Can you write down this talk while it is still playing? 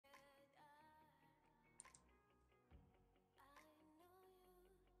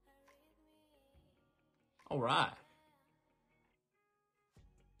All right.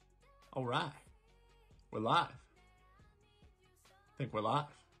 All right. We're live. I think we're live.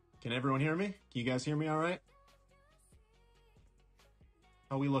 Can everyone hear me? Can you guys hear me all right?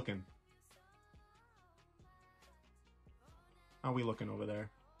 How we looking? How we looking over there?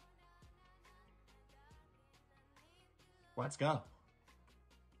 Let's go.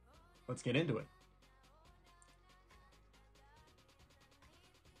 Let's get into it.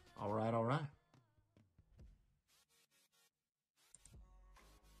 All right, all right.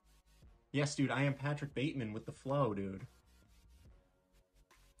 Yes, dude, I am Patrick Bateman with the flow, dude.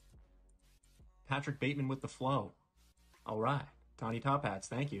 Patrick Bateman with the flow. All right. Tiny Top Hats,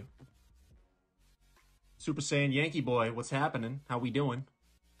 thank you. Super Saiyan Yankee Boy, what's happening? How we doing?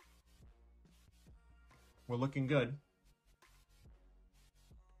 We're looking good.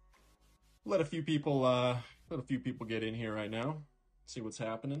 Let a few people get in here right now. See what's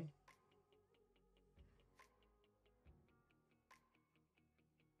happening.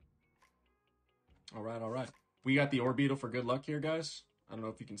 All right, all right. We got the Orbeetle for good luck here, guys. I don't know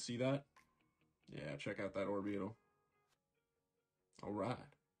if you can see that. Yeah, check out that Orbeetle. All right.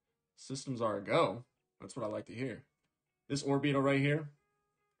 Systems are a go. That's what I like to hear. This Orbeetle right here,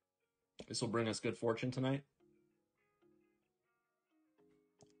 this will bring us good fortune tonight.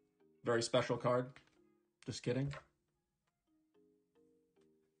 Very special card. Just kidding.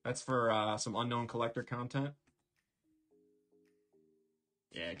 That's for some unknown collector content.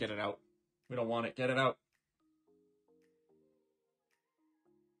 Yeah, get it out. We don't want it. Get it out.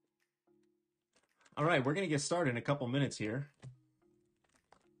 All right, we're going to get started in a couple minutes here.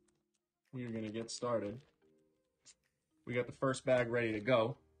 We are going to get started. We got the first bag ready to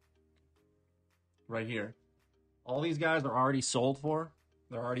go. Right here. All these guys are already sold for.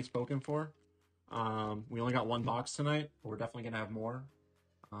 They're already spoken for. We only got one box tonight, but we're definitely going to have more.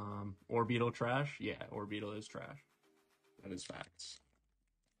 Orbeetle trash? Yeah, Orbeetle is trash. That is facts.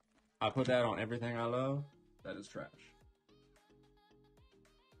 I put that on everything I love. That is trash.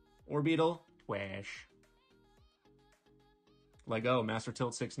 Orbeetle, trash. Lego, Master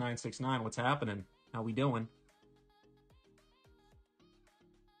Tilt 6969. What's happening? How we doing?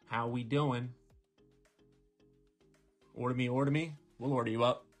 How we doing? Order me, order me. We'll order you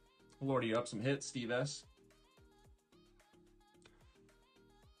up. We'll order you up some hits, Steve S.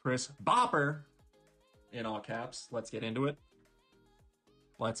 Chris Bopper, in all caps. Let's get into it.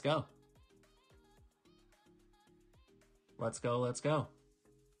 Let's go. Let's go, let's go.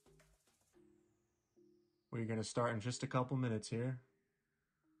 We're going to start in just a couple minutes here.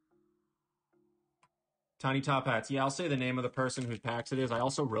 Tiny Top Hats. Yeah, I'll say the name of the person whose packs it is. I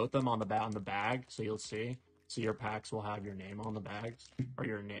also wrote them on the bag, so you'll see. So your packs will have your name on the bags, or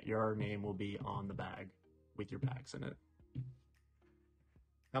your name will be on the bag with your packs in it.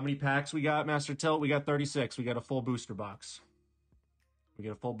 How many packs we got, Master Tilt? We got 36. We got a full booster box. We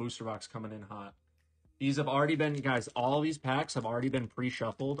get a full booster box coming in hot. These have already been, guys, all these packs have already been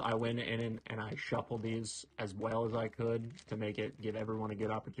pre-shuffled. I went in and I shuffled these as well as I could to give everyone a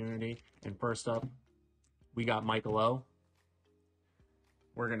good opportunity. And first up, we got Michael O.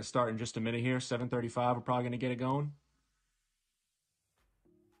 We're going to start in just a minute here. 7:35, we're probably going to get it going.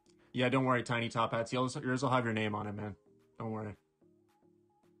 Yeah, don't worry, Tiny Top Hats. Yours will have your name on it, man. Don't worry.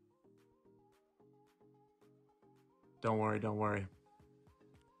 Don't worry, don't worry.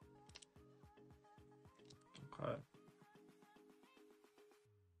 Okay.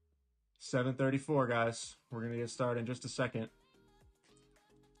 7:34, guys. We're going to get started in just a second.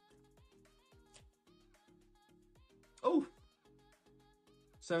 Oh!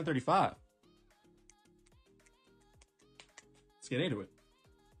 7:35. Let's get into it.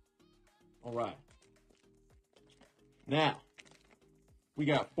 All right. Now, we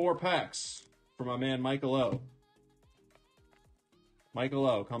got 4 packs for my man Michael O. Michael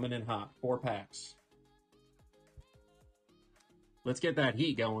O coming in hot. 4 packs. Let's get that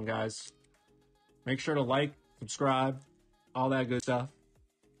heat going, guys. Make sure to like, subscribe, all that good stuff.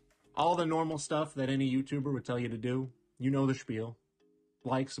 All the normal stuff that any YouTuber would tell you to do. You know the spiel.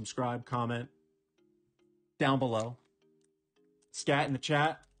 Like, subscribe, comment. Down below. Scat in the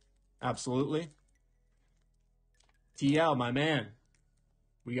chat. Absolutely. TL, my man.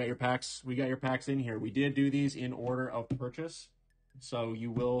 We got your packs. We got your packs in here. We did do these in order of purchase. So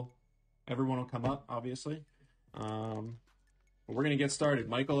everyone will come up, obviously. But we're going to get started.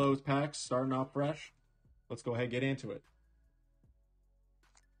 Michael O's packs starting off fresh. Let's go ahead and get into it.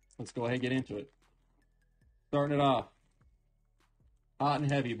 Starting it off. Hot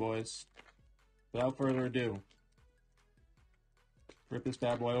and heavy, boys. Without further ado. Rip this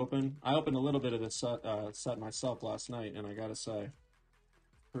bad boy open. I opened a little bit of this set myself last night, and I gotta say,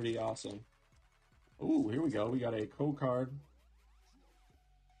 pretty awesome. Ooh, here we go. We got a code card.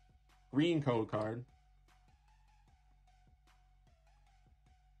 Green code card.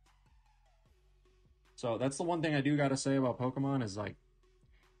 So that's the one thing I do got to say about Pokemon is like,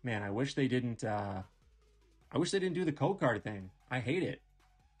 man, I wish they didn't do the code card thing. I hate it.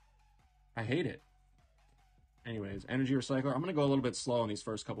 I hate it. Anyways, Energy Recycler. I'm going to go a little bit slow in these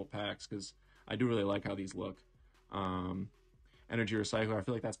first couple packs because I do really like how these look. Energy Recycler, I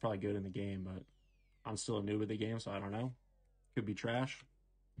feel like that's probably good in the game, but I'm still a noob at the game, so I don't know. Could be trash.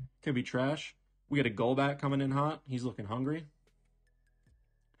 Could be trash. We got a Golbat coming in hot. He's looking hungry.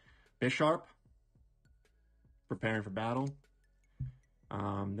 Bisharp. Preparing for battle.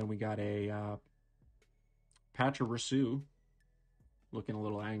 Then we got a Pachirisu. Looking a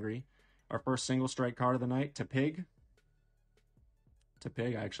little angry. Our first single strike card of the night, Tepig.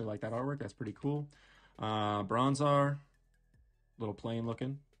 Tepig, I actually like that artwork. That's pretty cool. Bronzor. Little plain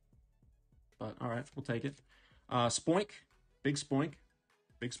looking. But all right, we'll take it. Spoink. Big Spoink.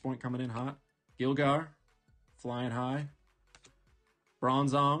 Big Spoink coming in hot. Gilgar. Flying high.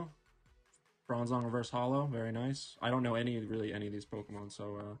 Bronzong. Bronzong Reverse Hollow. Very nice. I don't know any of these Pokemon,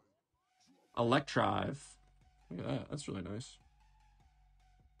 so Electrive. Look at that. That's really nice.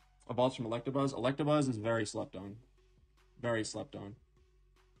 Evolves from Electabuzz. Electabuzz is very slept on. Very slept on.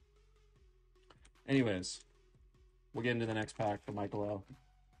 Anyways, we'll get into the next pack for Michael L.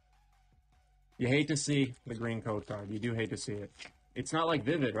 You hate to see the green code card. You do hate to see it. It's not like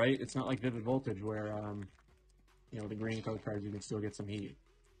Vivid, right? It's not like Vivid Voltage where, you know, the green code cards, you can still get some heat.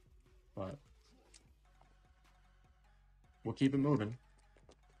 But we'll keep it moving.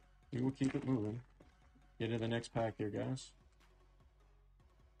 We will keep it moving. Get into the next pack here, guys.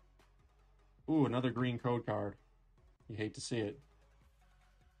 Ooh, another green code card. You hate to see it.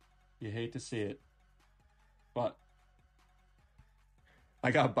 You hate to see it. But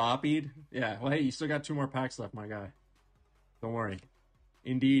I got boppied. Yeah, well, hey, you still got 2 more packs left, my guy. Don't worry.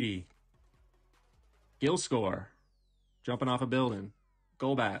 Indeedee. Gilscore. Jumping off a building.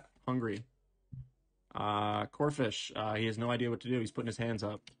 Golbat. Hungry. Corphish. He has no idea what to do. He's putting his hands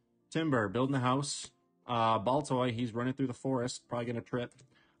up. Timber. Building a house. Baltoy. He's running through the forest. Probably going to trip.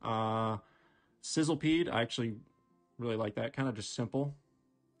 Sizzlepede. I actually really like that. Kind of just simple.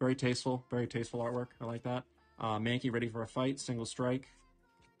 Very tasteful. Very tasteful artwork. I like that. Mankey ready for a fight. Single strike.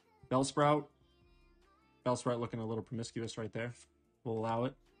 Bellsprout. Bellsprout looking a little promiscuous right there. We'll allow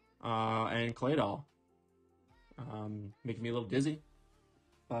it. And Claydol. Making me a little dizzy.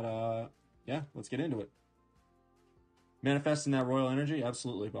 But, yeah, let's get into it. Manifesting that royal energy?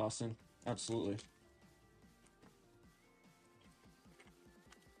 Absolutely, Boston. Absolutely.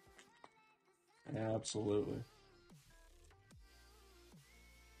 Absolutely.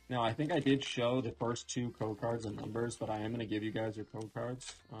 Now, I think I did show the first 2 code cards and numbers, but I am going to give you guys your code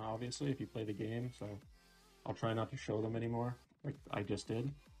cards, obviously, if you play the game, so I'll try not to show them anymore, like I just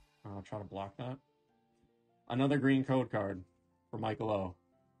did. I'll try to block that. Another green code card for Michael O.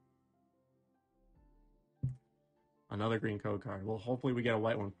 Another green code card. Well, hopefully we get a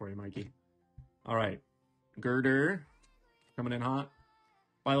white one for you, Mikey. All right. Girder. Coming in hot.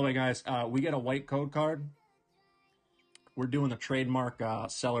 By the way, guys, we get a white code card. We're doing the trademark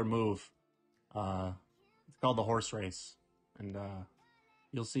seller move. It's called the horse race. And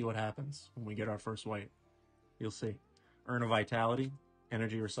you'll see what happens when we get our first white. You'll see. Urn of Vitality.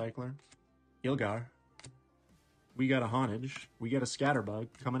 Energy Recycler. Gilgar. We got a Honage. We got a Scatterbug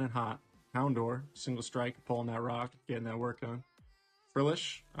coming in hot. Houndour. Single strike. Pulling that rock. Getting that work done.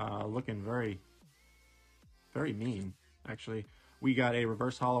 Frillish. Looking very, very mean, actually. We got a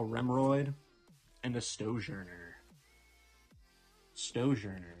Reverse Hollow Remoraid. And a Stojourner.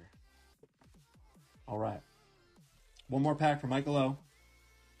 Stojourner. All right. One more pack for Michael O.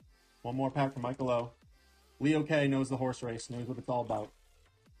 One more pack for Michael O. Leo K knows the horse race, knows what it's all about.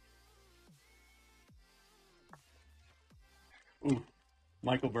 Ooh,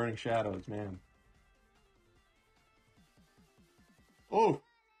 Michael Burning Shadows, man. Oh,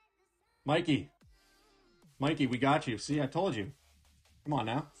 Mikey. Mikey, we got you. See, I told you. Come on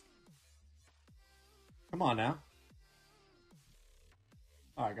now. Come on now.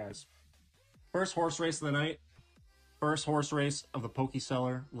 All right, guys. First horse race of the night. First horse race of the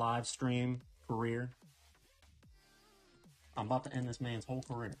Pokeseller live stream career. I'm about to end this man's whole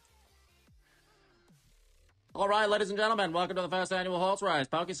career. All right, ladies and gentlemen, welcome to the first annual horse race.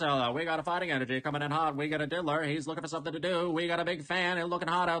 Pokeseller, we got a fighting energy coming in hot. We got a Diddler, he's looking for something to do. We got a big fan, he's looking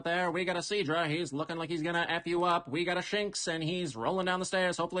hot out there. We got a Seadra, he's looking like he's gonna F you up. We got a Shinx, and he's rolling down the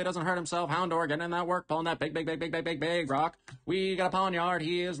stairs. Hopefully he doesn't hurt himself. Houndour getting in that work, pulling that big rock. We got a Pawniard,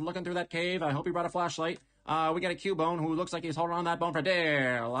 he is looking through that cave. I hope he brought a flashlight. We got a Cubone who looks like he's holding on that bone for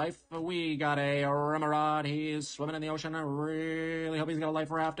dear life. We got a Remoraid. He's swimming in the ocean. I really hope he's got a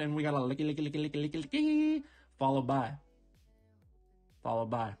life raft. And we got a Licky. Followed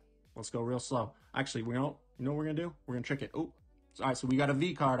by. Let's go real slow. Actually, you know what we're going to do? We're going to trick it. Oh, all right, so we got a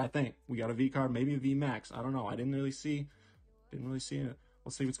V card, I think. We got a V card, maybe a V Max. I don't know. I didn't really see it.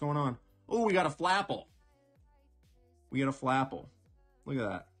 Let's see what's going on. Oh, we got a Flapple. Look at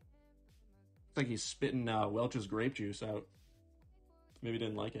that. Looks like he's spitting Welch's grape juice out. Maybe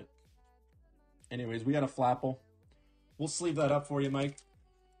didn't like it. Anyways, we got a Flapple. We'll sleeve that up for you, Mike.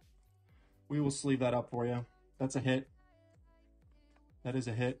 We will sleeve that up for you. That's a hit. That is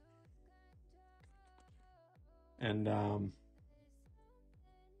a hit. And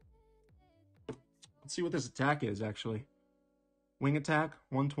let's see what this attack is, actually. Wing attack,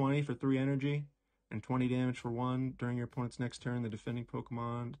 120 for 3 energy, and 20 damage for 1. During your opponent's next turn, the defending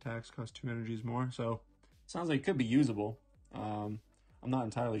Pokemon attacks cost 2 energies more. So, sounds like it could be usable. I'm not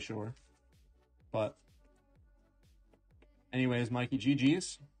entirely sure. But, anyways, Mikey,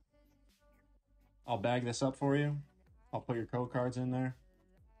 GG's. I'll bag this up for you. I'll put your code cards in there.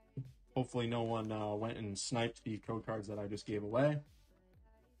 Hopefully no one went and sniped the code cards that I just gave away.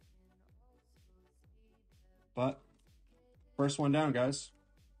 But, first one down, guys.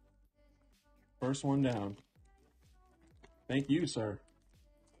 First one down. Thank you, sir.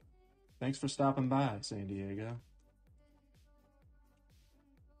 Thanks for stopping by, San Diego.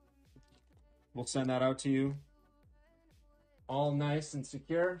 We'll send that out to you all nice and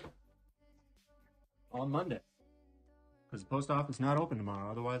secure on Monday. Because the post office is not open tomorrow.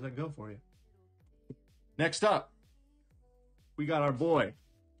 Otherwise, I'd go for you. Next up, we got our boy,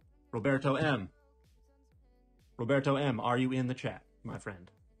 Roberto M. Roberto M., are you in the chat, my friend?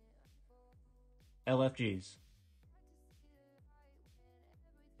 LFGs.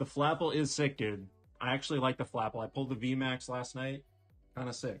 The Flapple is sick, dude. I actually like the Flapple. I pulled the VMAX last night. Kind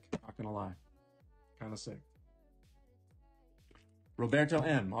of sick, not gonna lie. Kind of sick. Roberto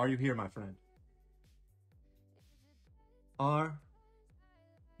M., are you here, my friend? Are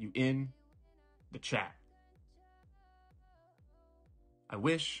you in the chat? I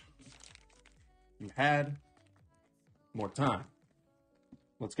wish you had more time.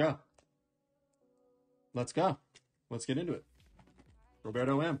 Let's go. Let's go. Let's get into it.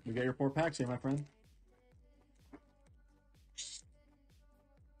 Roberto M., we got your 4 packs here, my friend.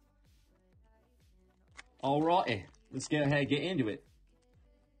 All right, let's get ahead, get into it.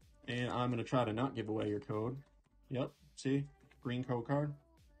 And I'm going to try to not give away your code. Yep, see? Green code card.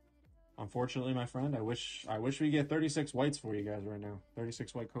 Unfortunately, my friend, I wish we get 36 whites for you guys right now.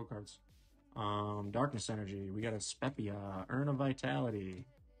 36 white code cards. Darkness Energy. We got a Spepia. Urn of Vitality.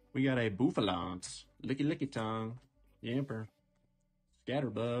 We got a Bouffalance. Licky Tongue. Yamper.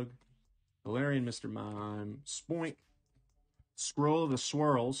 Scatterbug. Valerian Mr. Mime. Spoink. Scroll of the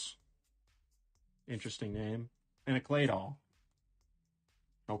Swirls. Interesting name. And a Claydol.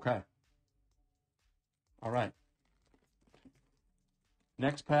 Okay. All right.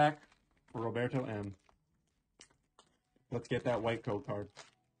 Next pack for Roberto M. Let's get that white code card.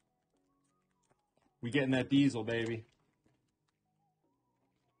 We getting that diesel, baby.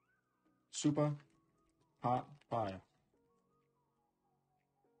 Super hot fire.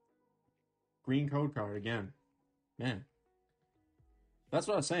 Green code card again. Man. That's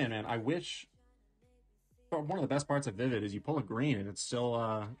what I was saying, man. I wish... One of the best parts of Vivid is you pull a green and it's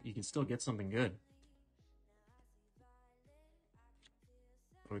still, you can still get something good.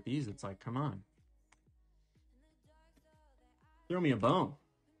 But with these, it's like, come on. Throw me a bone.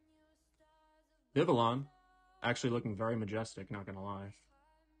 Vivillon, actually looking very majestic, not gonna lie.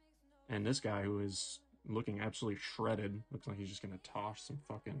 And this guy who is looking absolutely shredded, looks like he's just gonna toss some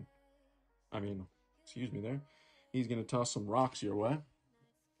fucking, excuse me there. He's gonna toss some rocks your way.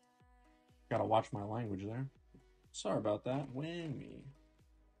 Gotta watch my language there. Sorry about that. Wing me.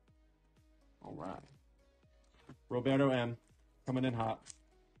 All right. Roberto M. coming in hot.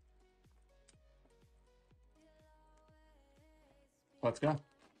 Let's go.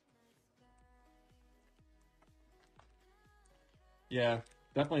 Yeah,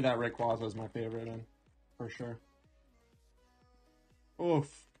 definitely that Rayquaza is my favorite, and for sure.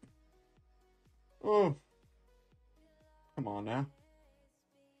 Oof. Oof. Come on now.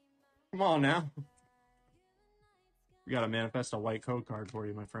 Come on now. We gotta manifest a white code card for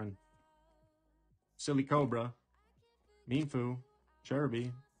you, my friend. Silly Cobra. Mienfoo.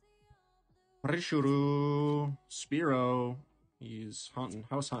 Cherubi. Rishuru. Spearow. He's hunting,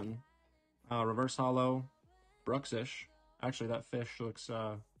 house hunting. Reverse Hollow. Bruxish. Actually, that fish looks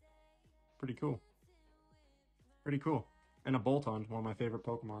pretty cool. Pretty cool. And a Boltund, one of my favorite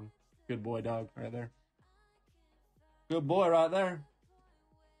Pokemon. Good boy dog right there. Good boy right there.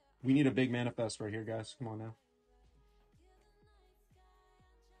 We need a big manifest right here, guys. Come on now.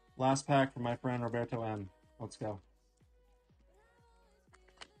 Last pack for my friend Roberto M. Let's go.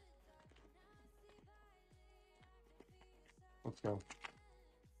 Let's go.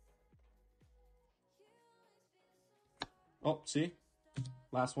 Oh, see?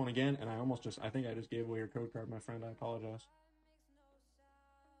 Last one again, and I think I just gave away your code card, my friend. I apologize.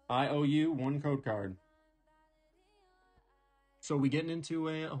 I owe you one code card. So we getting into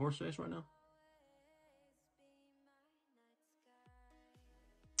a horse race right now?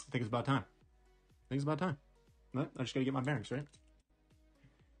 I think it's about time. No, I just gotta get my bearings, right?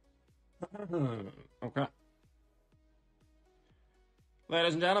 Okay.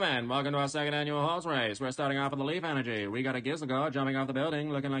 Ladies and gentlemen, welcome to our second annual horse race. We're starting off with the Leaf Energy. We got a Gizagor jumping off the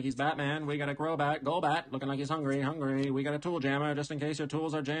building, looking like he's Batman. We got a Golbat, looking like he's hungry. We got a Tool Jammer, just in case your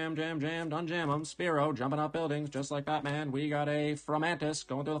tools are jammed, unjam them. Spearow, jumping off buildings, just like Batman. We got a Fromantis,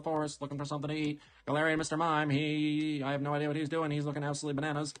 going through the forest, looking for something to eat. Galarian Mr. Mime, I have no idea what he's doing. He's looking absolutely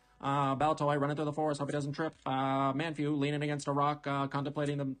bananas. Baltoy, running through the forest, hope he doesn't trip. Manphew, leaning against a rock,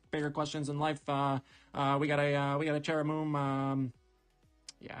 contemplating the bigger questions in life. We got a Cherimoom,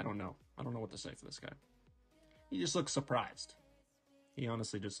 yeah, I don't know. I don't know what to say for this guy. He just looks surprised. He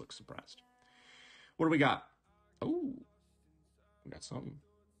honestly just looks surprised. What do we got? Oh, we got something.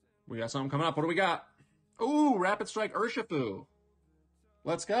 We got something coming up. What do we got? Ooh, Rapid Strike Urshifu.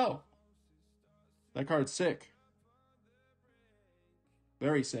 Let's go. That card's sick.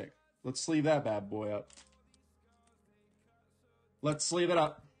 Very sick. Let's sleeve that bad boy up. Let's sleeve it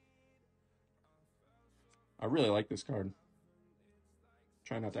up. I really like this card.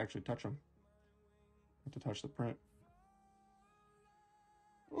 Try not to actually touch them. Not to touch the print.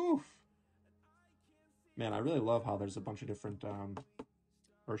 Oof. Man, I really love how there's a bunch of different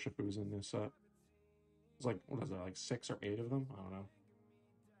Urshifus in this set. It's like, what is there, like 6 or 8 of them? I don't know.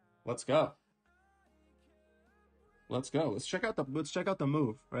 Let's go. Let's go. Let's check out the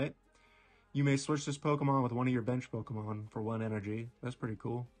move, right? You may switch this Pokemon with one of your bench Pokemon for 1 energy. That's pretty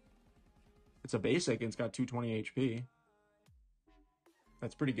cool. It's a basic and it's got 220 HP.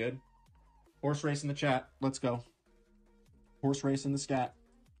 That's pretty good. Horse race in the chat. Let's go. Horse race in the scat.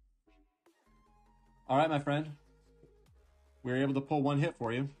 All right, my friend. We were able to pull 1 hit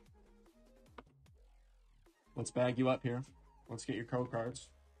for you. Let's bag you up here. Let's get your code cards.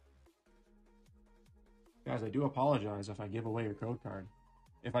 Guys, I do apologize if I give away your code card.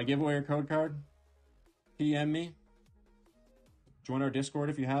 If I give away your code card, PM me. Join our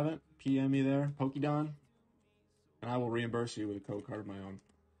Discord if you haven't. PM me there, Pokédon. And I will reimburse you with a code card of my own.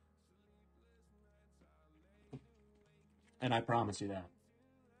 And I promise you that.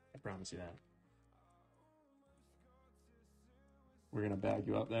 I promise you that. We're going to bag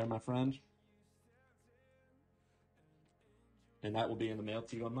you up there, my friend. And that will be in the mail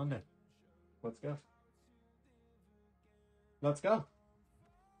to you on Monday. Let's go. Let's go.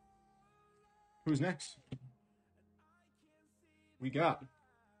 Who's next? We got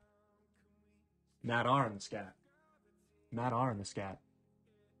Matt R in the scat. Matt R in the scat.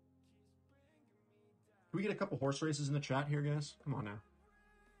 Can we get a couple horse races in the chat here, guys? Come on now.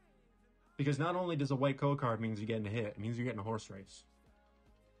 Because not only does a white code card means you're getting a hit, it means you're getting a horse race.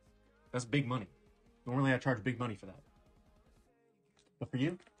 That's big money. Normally I charge big money for that. But for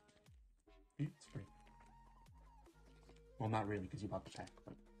you, it's free. Well, not really, because you bought the pack,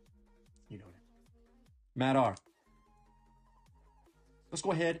 but you know it. Matt R. Let's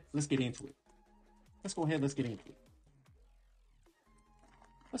go ahead, let's get into it. Let's go ahead, let's get into it.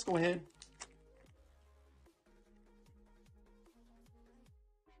 Let's go ahead.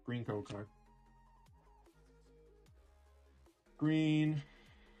 Green code card. Green.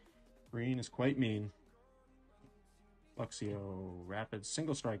 Green is quite mean. Luxio, Rapid,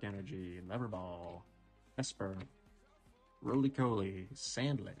 Single Strike Energy, Lever Ball, Esper, Roly-Coly,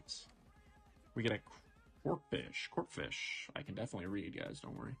 Sandlet. We get a Corpfish. I can definitely read, guys,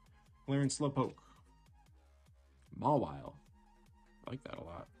 don't worry. Galarian Slowpoke. Mawile. I like that a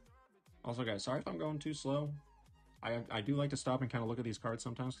lot. Also, guys, sorry if I'm going too slow. I do like to stop and kind of look at these cards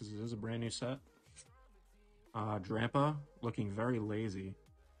sometimes because it is a brand new set. Drampa, looking very lazy.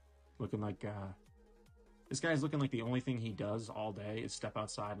 Looking like, this guy's looking like the only thing he does all day is step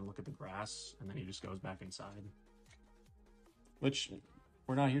outside and look at the grass, and then he just goes back inside. Which,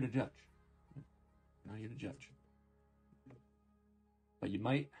 we're not here to judge. We're not here to judge. But you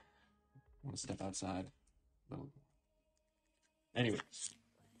might want to step outside. Anyways.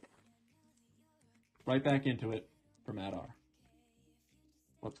 Right back into it for Matt R.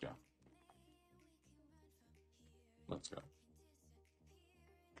 Let's go. Let's go.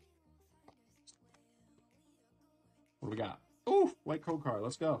 What What do we got? Ooh, white code card.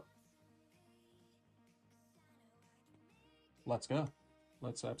 Let's go. Let's go.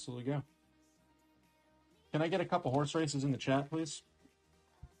 Let's absolutely go. Can I get a couple horse races in the chat, please?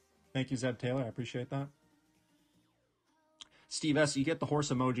 Thank you, Zeb Taylor. I appreciate that. Steve S., you get the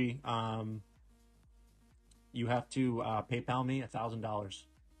horse emoji. You have to PayPal me $1,000,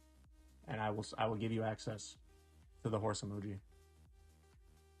 and I will give you access to the horse emoji.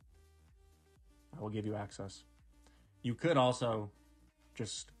 I will give you access. You could also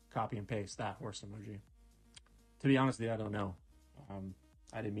just copy and paste that horse emoji. To be honest with you, I don't know.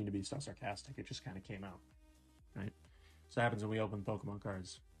 I didn't mean to be so sarcastic. It just kind of came out, right? So it happens when we open Pokemon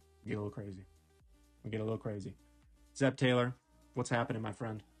cards. We get a little crazy. Zeb Taylor, what's happening, my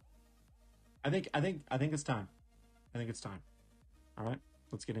friend? I think it's time. All right,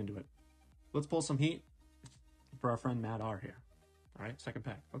 let's get into it. Let's pull some heat for our friend Matt R here. All right, second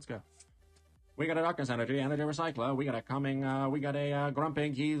pack. Let's go. We got a Darkness Energy Recycler. We got a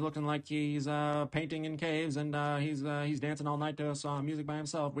Grumpig. He's looking like he's painting in caves, and he's dancing all night to some music by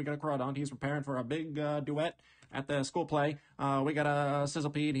himself. We got a Crawdont. He's preparing for a big duet at the school play. We got a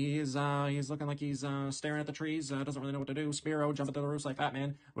Sizzlepede. He's looking like he's staring at the trees. Doesn't really know what to do. Spearow jumping to the roofs like Fat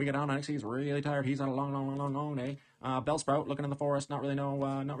Man. We got Onyx. He's really tired. He's had a long day. Bellsprout looking in the forest. Not really know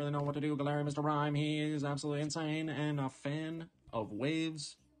what to do. Galarian Mr. Rhyme. He is absolutely insane and a fan of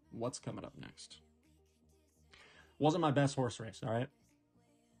waves. What's coming up next? Wasn't my best horse race, all right?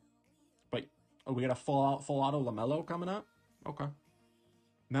 But we got a full auto LaMelo coming up? Okay.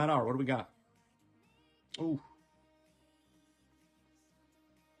 Matt R, what do we got? Ooh.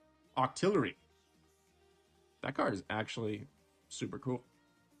 Octillery. That card is actually super cool.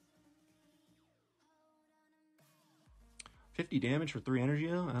 50 damage for 3 energy,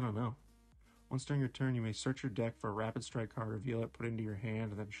 though? I don't know. Once during your turn, you may search your deck for a Rapid Strike card, reveal it, put it into your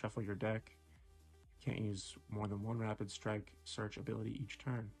hand, and then shuffle your deck. You can't use more than one Rapid Strike search ability each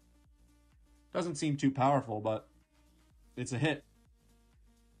turn. Doesn't seem too powerful, but it's a hit.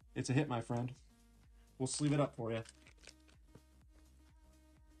 It's a hit, my friend. We'll sleeve it up for you.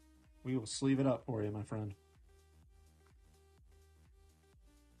 We will sleeve it up for you, my friend.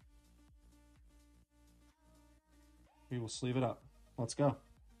 We will sleeve it up. Let's go.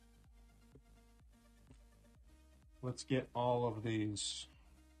 Let's get all of these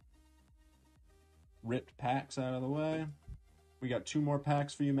ripped packs out of the way. We got 2 more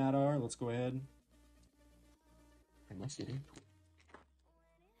packs for you, Matt R. Let's go ahead. And let's get into it.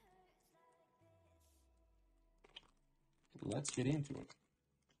 Let's get into it.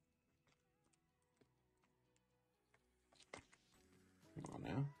 Come on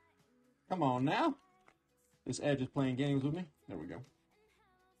now. Come on now. This Edge is playing games with me. There we go.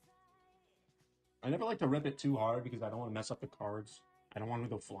 I never like to rip it too hard because I don't want to mess up the cards. I don't want to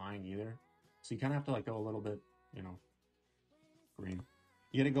go flying either. So you kind of have to like go a little bit, you know, green.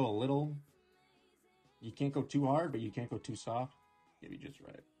 You got to go a little. You can't go too hard, but you can't go too soft. Maybe just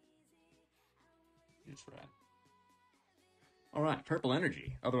right. Just right. All right, Purple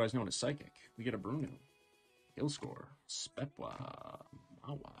Energy, otherwise known as Psychic. We get a Bruno, Gilscore, Spepwa,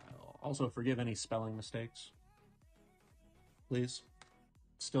 Mawile. Also, forgive any spelling mistakes. Please.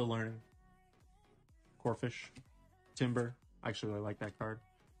 Still learning. Corphish, Timber. I actually really like that card.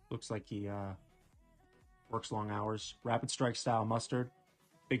 Looks like he works long hours. Rapid Strike style Mustard.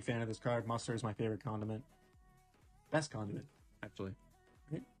 Big fan of this card. Mustard is my favorite condiment. Best condiment, actually.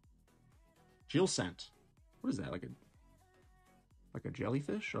 Right? Jill Scent. What is that? Like a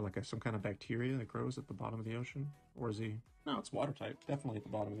jellyfish or like some kind of bacteria that grows at the bottom of the ocean? Or is he? No, it's water type. Definitely at the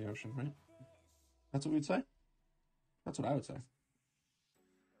bottom of the ocean, right? That's what we'd say? That's what I would say.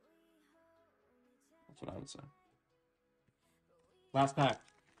 That's what I would say. Last pack.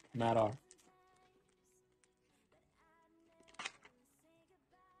 Matt R.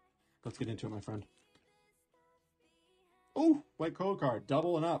 Let's get into it, my friend. Ooh, white code card.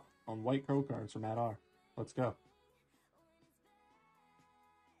 Doubling up on white code cards for Matt R. Let's go.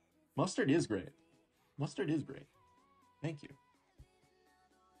 Mustard is great. Mustard is great. Thank you.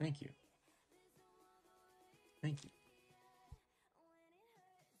 Thank you. Thank you.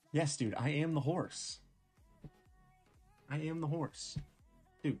 Yes, dude, I am the horse. I am the horse.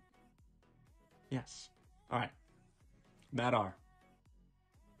 Dude. Yes. All right. Matt R.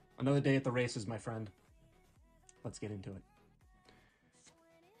 Another day at the races, my friend. Let's get into it.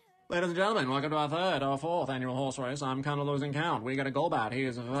 Ladies and gentlemen, welcome to our third or fourth annual horse race. I'm kind of losing count. We got a Golbat. He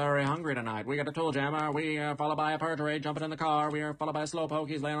is very hungry tonight. We got a Tool Jammer. We are followed by a Perjury jumping in the car. We are followed by a Slowpoke.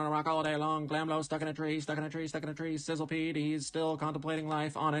 He's laying on a rock all day long. Glamlow stuck in a tree, stuck in a tree, stuck in a tree. Sizzlepede. He's still contemplating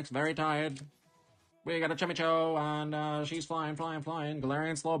life. Onyx, very tired. We got a Chimicho, and she's flying, flying, flying.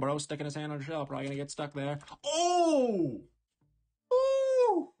 Galarian Slowbro sticking his hand on the shell. Probably gonna get stuck there. Oh!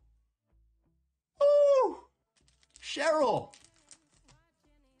 Ooh! Ooh! Cheryl!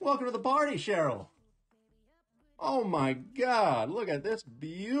 Welcome to the party, Cheryl. Oh my God! Look at this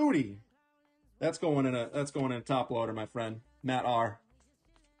beauty. That's going in a top loader, my friend. Matt R.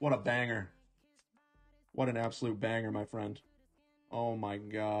 What a banger. What an absolute banger, my friend. Oh my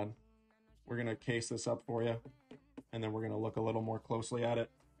God. We're gonna case this up for you, and then we're gonna look a little more closely at it.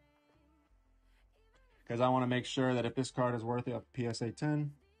 Because I want to make sure that if this card is worthy of PSA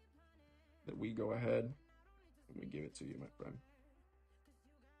 10, that we go ahead and we give it to you, my friend.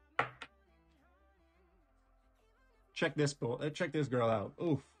 Check this girl out.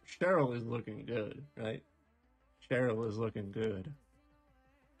 Oof, Cheryl is looking good, right? Cheryl is looking good.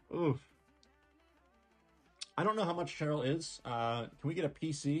 Oof. I don't know how much Cheryl is. Can we get a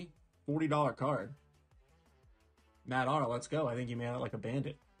PC? $40 card. Matt R, let's go. I think you made it like a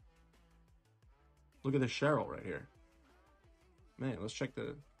bandit. Look at this Cheryl right here. Man, let's check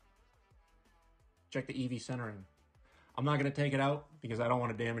the EV centering. I'm not going to take it out because I don't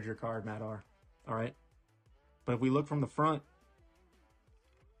want to damage your card, Matt R. All right? But if we look from the front,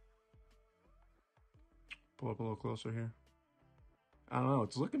 pull up a little closer here. I don't know.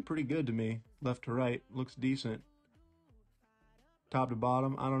 It's looking pretty good to me. Left to right. Looks decent. Top to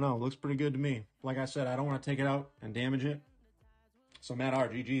bottom. I don't know. Looks pretty good to me. Like I said, I don't want to take it out and damage it. So Matt R,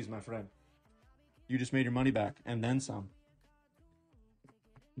 GG's, my friend. You just made your money back and then some.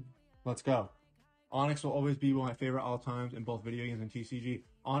 Let's go. Onyx will always be one of my favorite all times in both video games and TCG.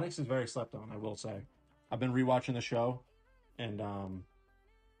 Onyx is very slept on, I will say. I've been rewatching the show, and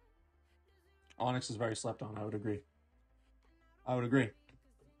Onyx is very slept on. I would agree. I would agree.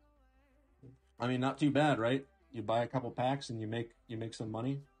 I mean, not too bad, right? You buy a couple packs and you make some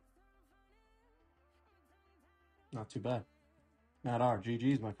money. Not too bad. Matt R,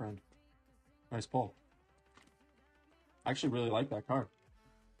 GG's, my friend. Nice pull. I actually really like that card.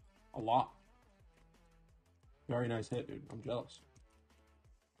 A lot. Very nice hit, dude. I'm jealous.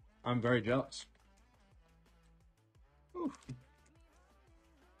 I'm very jealous. Oof.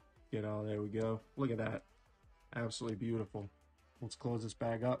 Get all, there we go. Look at that. Absolutely beautiful. Let's close this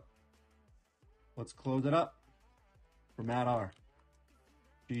bag up. Let's close it up for Matt R.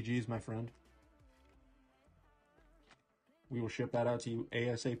 GG's, my friend. We will ship that out to you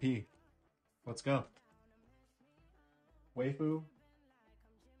ASAP. Let's go. Waifu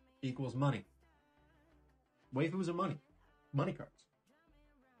equals money. Waifus are money. Money cards.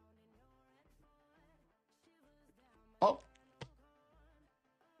 Oh.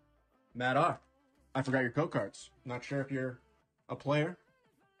 Matt R. I forgot your code cards. Not sure if you're a player,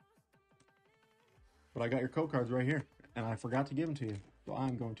 but I got your code cards right here, and I forgot to give them to you. So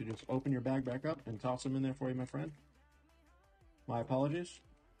I'm going to just open your bag back up and toss them in there for you, my friend. My apologies.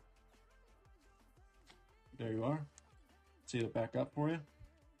 There you are. Seal it back up for you.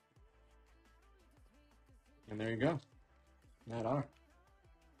 And there you go. Matt R.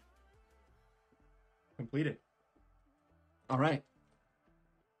 Completed. All right.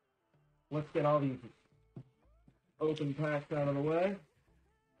 Let's get all these open packs out of the way.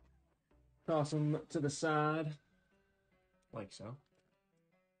 Toss them to the side. Like so.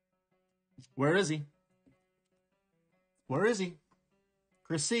 Where is he? Where is he?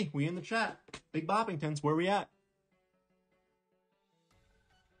 Chris C, we in the chat. Big Boppingtons, where we at?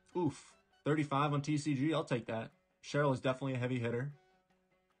 Oof. 35 on TCG, I'll take that. Cheryl is definitely a heavy hitter.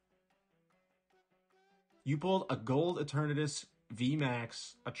 You pulled a Gold Eternatus,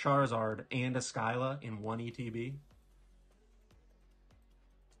 VMAX, a Charizard, and a Skyla in one ETB.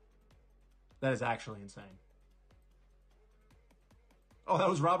 That is actually insane. Oh, that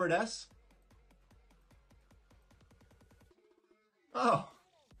was Robert S? Oh.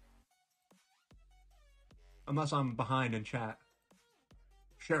 Unless I'm behind in chat.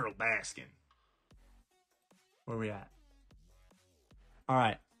 Cheryl Baskin. Where we at? All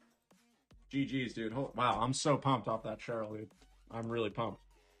right. GG's, dude. Wow, I'm so pumped off that Cheryl, dude. I'm really pumped.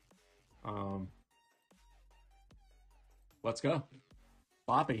 Let's go.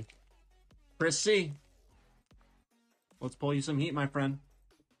 Boppy. Chris C. Let's pull you some heat, my friend.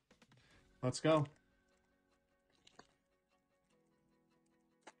 Let's go.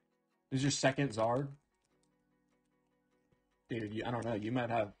 This is your second Zard? Dude, I don't know. You might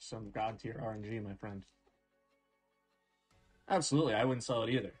have some god tier RNG, my friend. Absolutely, I wouldn't sell it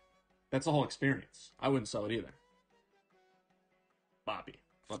either. That's the whole experience. I wouldn't sell it either. Bobby,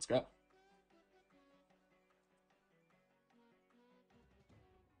 let's go.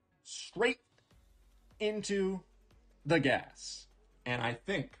 Straight into the gas. And I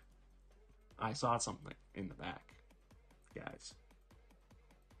think I saw something in the back, guys.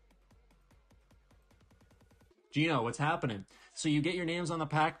 Gino, what's happening? So you get your names on the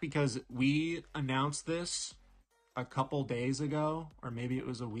pack because we announced this a couple days ago, or maybe it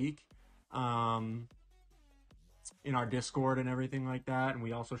was a week, in our Discord and everything like that. And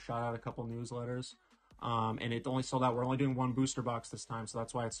we also shot out a couple newsletters. And it only sold out. We're only doing one booster box this time, so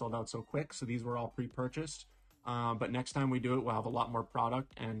that's why it sold out so quick. So these were all pre-purchased. But next time we do it, we'll have a lot more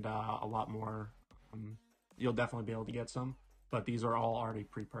product and a lot more. You'll definitely be able to get some. But these are all already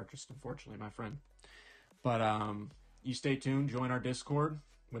pre-purchased, unfortunately, my friend. But you stay tuned. Join our Discord,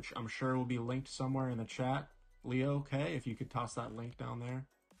 which I'm sure will be linked somewhere in the chat. Leo, okay, if you could toss that link down there,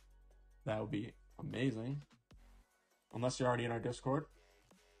 that would be amazing. Unless you're already in our Discord,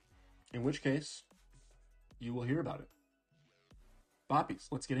 in which case you will hear about it. Boppies,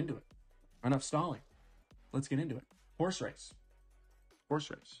 let's get into it. Enough stalling. Let's get into it. Horse race. Horse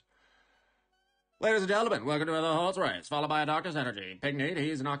race. Ladies and gentlemen, welcome to the horse race, followed by a doctor's energy. Pigneat,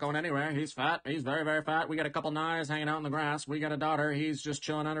 he's not going anywhere. He's fat. He's very, very fat. We got a couple knives hanging out in the grass. We got a daughter. He's just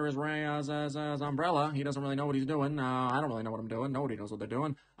chilling under his umbrella. He doesn't really know what he's doing. I don't really know what I'm doing. Nobody knows what they're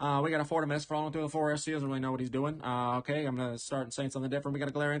doing. We got a Fortimus falling through the forest. He doesn't really know what he's doing. Okay, I'm going to start saying something different. We got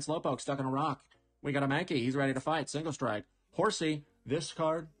a Galarian Slowpoke stuck in a rock. We got a Mankey. He's ready to fight. Single strike. Horsey, this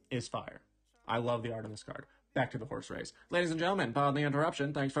card is fire. I love the art on this card. Back to the horse race. Ladies and gentlemen, pardon the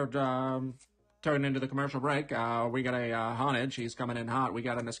interruption. Thanks for turning into the commercial break. We got a Hauntage. He's coming in hot. We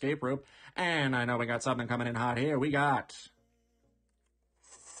got an Escape Rope. And I know we got something coming in hot here. We got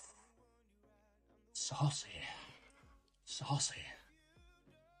Saucy. Saucy.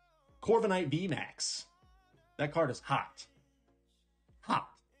 Corviknight VMAX. That card is hot. Hot.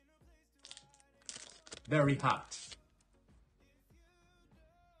 Very hot.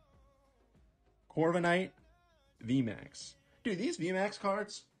 Corviknight VMAX. Dude, these VMAX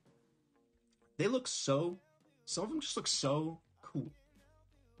cards, they look so, some of them just look so cool.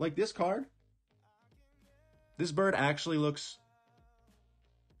 Like this card, this bird actually looks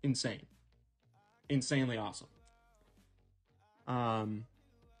insane. Insanely awesome.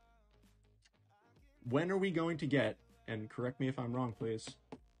 When are we going to get, and correct me if I'm wrong, please,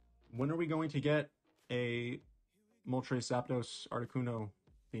 when are we going to get a Moltres Zapdos Articuno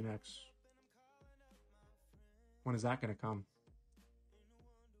VMAX? When is that going to come?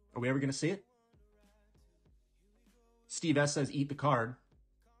 Are we ever going to see it? Steve S says, eat the card.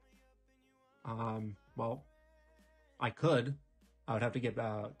 Well, I could. I would have to get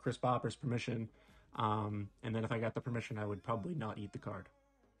Chris Bopper's permission. And then if I got the permission, I would probably not eat the card.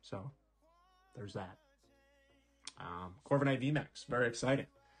 So, there's that. Corviknight VMAX. Very exciting.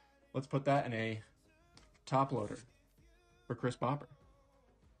 Let's put that in a top loader for Chris Bopper.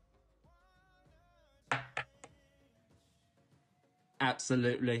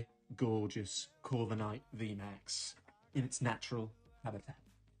 Absolutely gorgeous Corviknight VMAX in its natural habitat.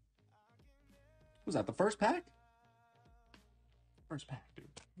 Was that the first pack? First pack, dude.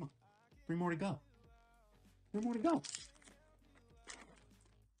 Come on. 3 more to go. 3 more to go.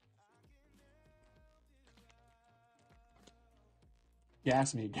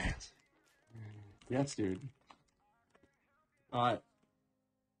 Gas me, gas. Yes, dude. Alright.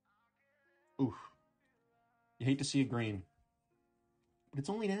 Oof. You hate to see a green. But it's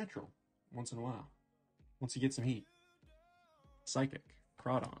only natural once in a while. Once you get some heat. Psychic,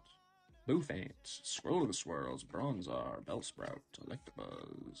 Crawdont, Bufant, Scroll of the Swirls, Bronzor, Bellsprout,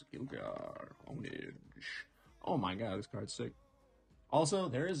 Electabuzz, Gilgar, Onage. Oh my god, this card's sick. Also,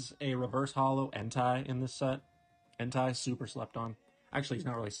 there is a reverse holo Entei in this set. Entei super slept on. Actually, he's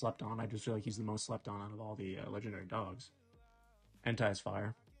not really slept on. I just feel like he's the most slept on out of all the legendary dogs. Entei's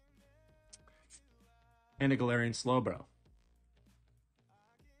fire. And a Galarian Slowbro.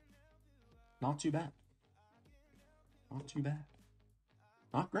 Not too bad. Not too bad.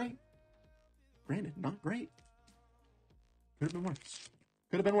 Not great. Granted, not great. Could have been worse.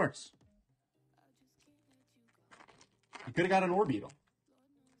 Could have been worse. You could have got an Orbeetle.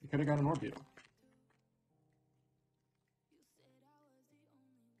 You could have got an Orbeetle.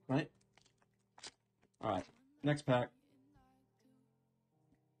 Right? Alright. Next pack.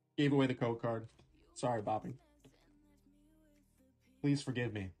 Gave away the code card. Sorry, Boppy. Please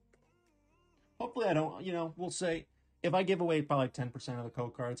forgive me. Hopefully I don't, we'll say, if I give away probably 10% of the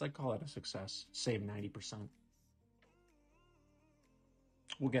code cards, I call it a success. Save 90%.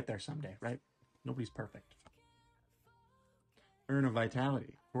 We'll get there someday, right? Nobody's perfect. Urn of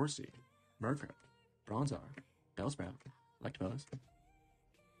Vitality, Horsey, Murkrow, Bronzor, Bellsprout, Electabuzz,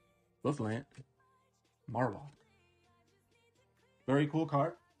 Wolflant, Marwalk. Very cool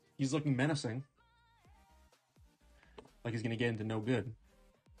card. He's looking menacing. Like he's going to get into no good.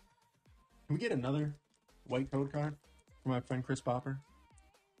 Can we get another white code card from my friend Chris Popper?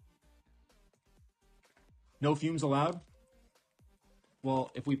 No fumes allowed?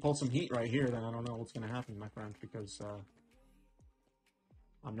 Well, if we pull some heat right here, then I don't know what's going to happen, my friend, because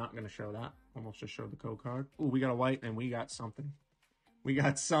I'm not going to show that. Almost just showed the code card. Ooh, we got a white, and we got something. We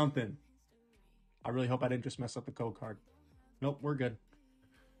got something. I really hope I didn't just mess up the code card. Nope, we're good.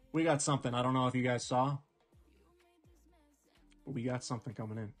 We got something. I don't know if you guys saw, but we got something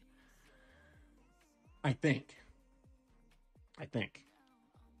coming in. I think.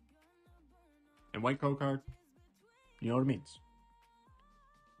 And white code card, you know what it means.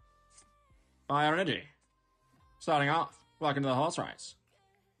 Alrighty. Starting off, welcome to the horse race.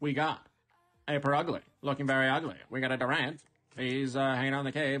 We got a Perugly, looking very ugly. We got a Durant. He's hanging on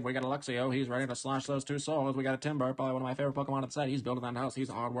the cave. We got a Luxio. He's ready to slash those two souls. We got a Timber, probably one of my favorite Pokemon at the set. He's building that house. He's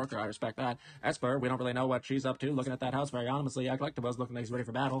a hard worker. I respect that. Esper, we don't really know what she's up to. Looking at that house very honestly. Collectibles looking like he's ready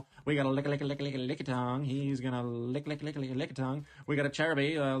for battle. We got a Lickitung. He's gonna Lickitung. We got a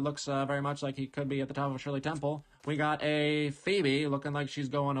Cherubi. Looks very much like he could be at the top of a Shirley Temple. We got a Phoebe looking like she's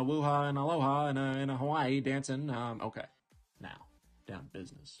going to Wuha and Aloha in a Hawaii dancing. Okay. Now, down to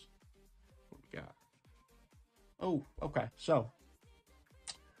business. What we got? Oh, okay. So,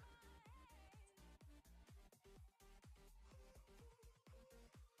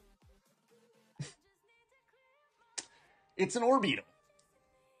 it's an Orbeetle.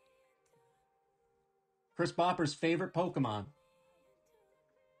 Chris Popper's favorite Pokemon.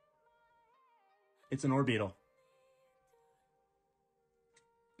 It's an Orbeetle.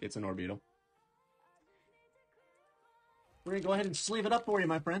 It's an Orbeetle. We're going to go ahead and sleeve it up for you,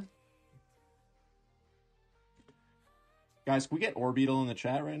 my friend. Guys, can we get Orbeetle in the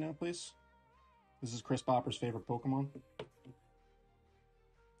chat right now, please? This is Chris Popper's favorite Pokemon.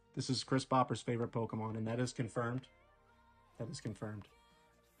 This is Chris Popper's favorite Pokemon, and that is confirmed. That is confirmed.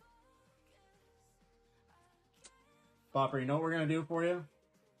 Popper, you know what we're going to do for you?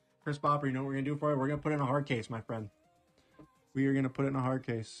 Chris Popper, you know what we're going to do for you? We're going to put it in a hard case, my friend. We are going to put it in a hard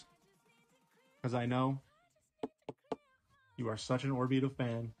case. Because I know you are such an Orbeetle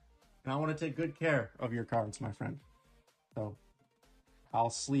fan. And I want to take good care of your cards, my friend. So, I'll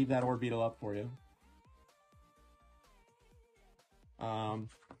sleeve that Orbeetle up for you.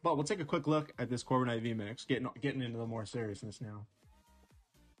 But we'll take a quick look at this Corviknight VMAX, getting into the more seriousness now.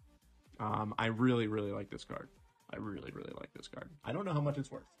 I really, really like this card. I really, really like this card. I don't know how much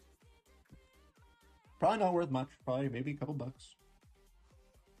it's worth. Probably not worth much. Probably maybe a couple bucks.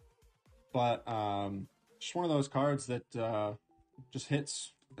 But just one of those cards that just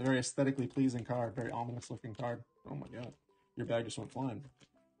hits. A very aesthetically pleasing card. Very ominous looking card. Oh my god. Your bag just went flying.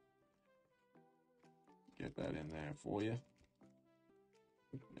 Get that in there for you.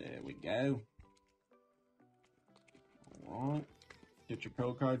 There we go. Alright. Get your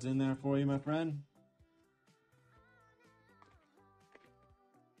code cards in there for you, my friend.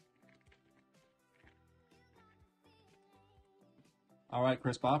 Alright,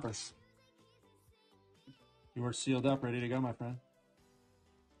 Chris Poppers. You are sealed up, ready to go, my friend.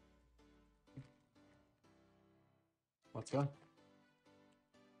 Let's go.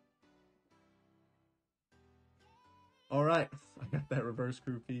 All right. I got that reverse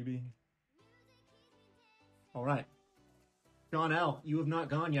crew, Phoebe. All right. John L., you have not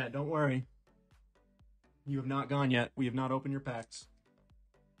gone yet. Don't worry. You have not gone yet. We have not opened your packs.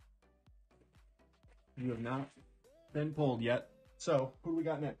 You have not been pulled yet. So, who do we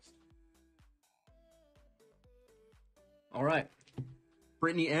got next? All right.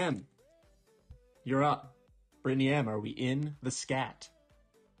 Brittany M., you're up. Brittany M., are we in the scat?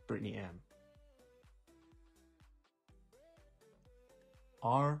 Brittany M.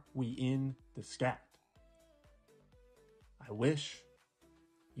 Are we in the scat? I wish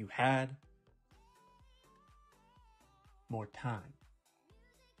you had more time.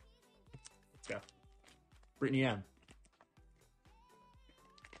 Let's go. Brittany M.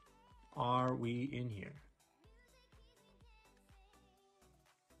 Are we in here?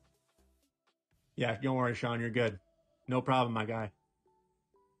 Yeah, don't worry, Sean. You're good. No problem, my guy.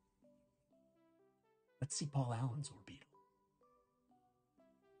 Let's see Paul Allen's Orbeetle.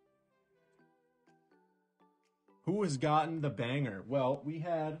 Who has gotten the banger? Well, we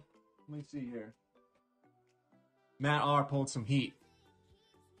had, let me see here. Matt R. pulled some heat.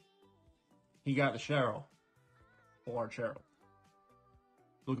 He got the Cheryl. Or Cheryl.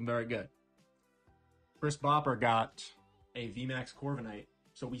 Looking very good. Chris Bopper got a VMAX Corviknight.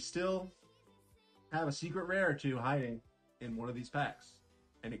 So we still have a secret rare or two hiding in one of these packs.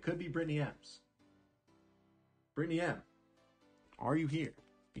 And it could be Brittany M's. Brittany M., are you here?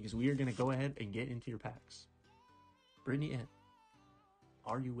 Because we are going to go ahead and get into your packs. Brittany M.,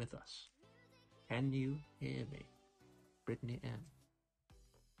 are you with us? Can you hear me? Brittany M.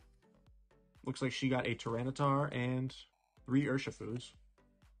 Looks like she got a Tyranitar and 3 Urshifus.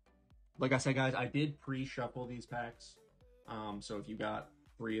 Like I said, guys, I did pre-shuffle these packs. So if you got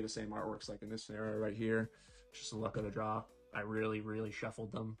 3 of the same artworks, like in this scenario right here, just the luck of the draw. I really, really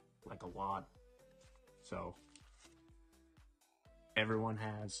shuffled them, like a lot. So everyone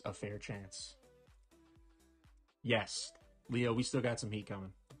has a fair chance. Yes, Leo, we still got some heat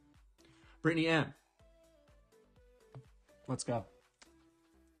coming. Brittany M. Let's go.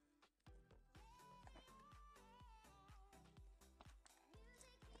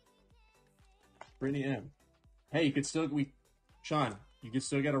 Brittany M. Hey, you could still Sean, you could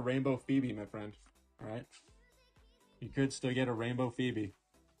still get a Rainbow Phoebe, my friend. All right, you could still get a Rainbow Phoebe.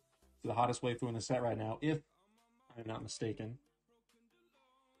 It's the hottest waifu in the set right now, if I'm not mistaken.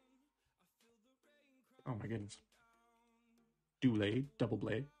 Oh my goodness. Doublade, double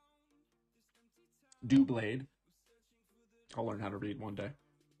blade. Doublade. I'll learn how to read one day.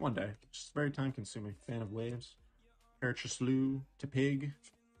 One day. Just very time consuming. Fan of waves. Erchislu, Tepig,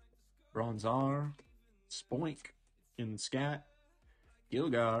 Bronzar, Spoink, Inscat,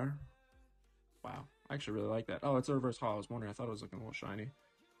 Gilgar. Wow, I actually really like that. Oh, it's a reverse holo. I was wondering, I thought it was looking a little shiny.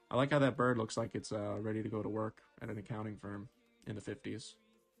 I like how that bird looks like it's ready to go to work at an accounting firm in the 50s.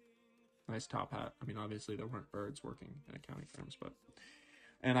 Nice top hat. I mean, obviously there weren't birds working in accounting firms, but...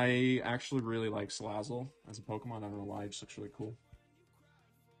 And I actually really like Salazzle as a Pokemon. I don't know why, it just looks really cool.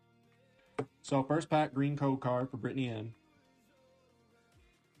 So first pack, green code card for Brittany M.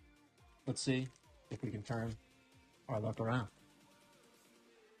 Let's see if we can turn our luck around.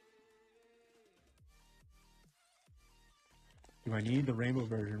 Do I need the rainbow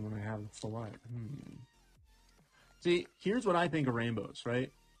version when I have the full art? See, here's what I think of rainbows,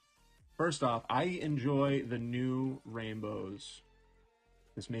 right? First off, I enjoy the new rainbows.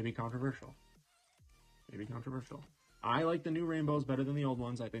 This may be controversial. Maybe controversial. I like the new rainbows better than the old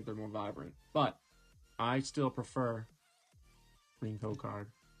ones. I think they're more vibrant. But I still prefer green code card,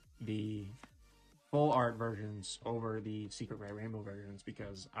 the full art versions over the secret rare rainbow versions,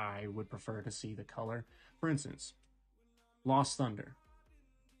 because I would prefer to see the color. For instance, Lost Thunder.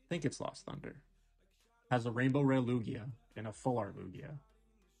 I think it's Lost Thunder. Has a rainbow rare Lugia and a full art Lugia.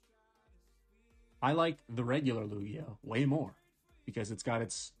 I like the regular Lugia way more because it's got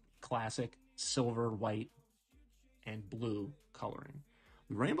its classic silver, white, and blue coloring.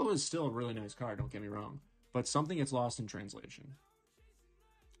 The rainbow is still a really nice card, don't get me wrong, but something gets lost in translation.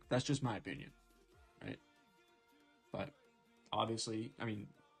 That's just my opinion, right? But obviously, I mean,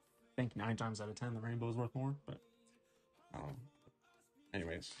 I think 9 times out of 10 the rainbow is worth more, but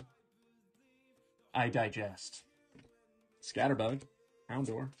anyways, I digest. Scatterbug,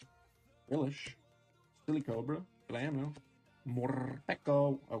 Houndour, Rillish, Silicobra, Glamno,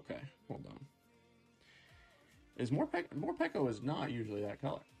 Morpeko. Okay, hold on. Is Morpeko is not usually that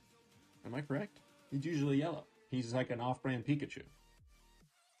color. Am I correct? He's usually yellow. He's like an off-brand Pikachu.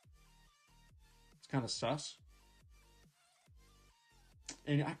 It's kind of sus.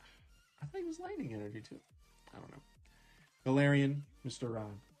 And I think it was lightning energy too. I don't know. Galarian, Mr.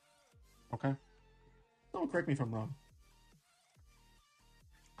 Ron. Okay. Don't correct me if I'm wrong.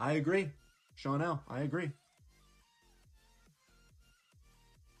 I agree. Sean L., I agree.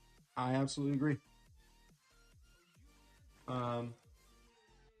 I absolutely agree.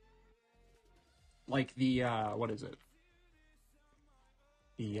 Like the what is it?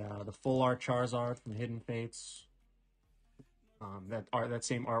 The full art Charizard from Hidden Fates. That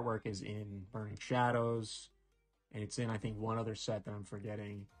same artwork is in Burning Shadows, and it's in, I think, one other set that I'm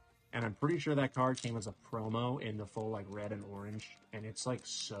forgetting. And I'm pretty sure that card came as a promo in the full like red and orange, and it's like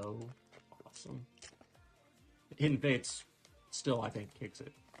so awesome. Hidden Fates still, I think, kicks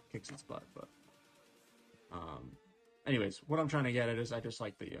its butt, but anyways, what I'm trying to get at is I just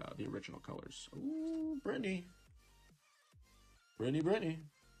like the original colors. Ooh, Brittany. What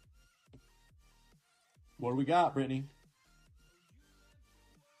do we got, Brittany?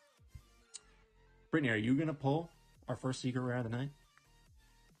 Brittany, are you gonna pull our first secret rare of the night?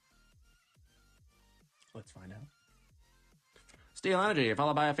 Let's find out. Steel Energy,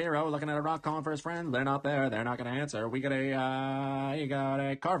 followed by a Pharaoh looking at a rock calling for his friends. They're not there. They're not going to answer. We got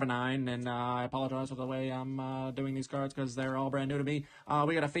a Carvanine, and I apologize for the way I'm doing these cards because they're all brand new to me.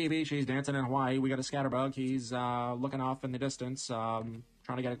 We got a Phoebe. She's dancing in Hawaii. We got a Scatterbug. He's looking off in the distance, trying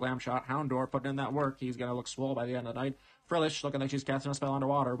to get a glam shot. Houndour putting in that work. He's going to look swole by the end of the night. Frillish, looking like she's casting a spell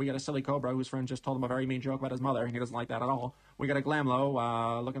underwater. We got a Silicobra, whose friend just told him a very mean joke about his mother, and he doesn't like that at all. We got a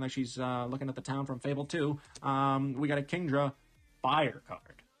Glamlow, looking like she's looking at the town from Fable 2. We got a Kingdra. Fire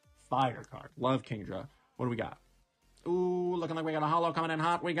card. Love Kingdra. What do we got? Ooh, looking like we got a holo coming in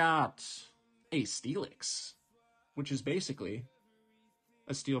hot. We got a Steelix, which is basically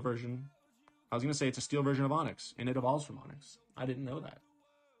a steel version. I was going to say it's a steel version of Onix, and it evolves from Onix. I didn't know that.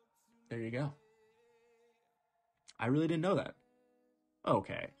 There you go. I really didn't know that.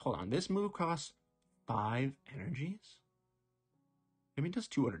 Okay, hold on. This move costs 5 energies? I mean, it does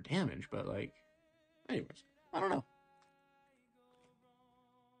 200 damage, but like... Anyways, I don't know.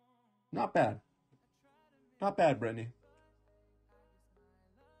 Not bad. Not bad, Brittany.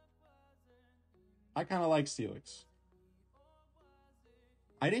 I kind of like Steelix.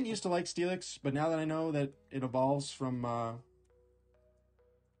 I didn't used to like Steelix, but now that I know that it evolves from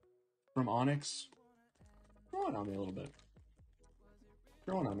Onix, growing on me a little bit.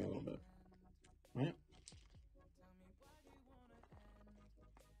 Growing on me a little bit. Right?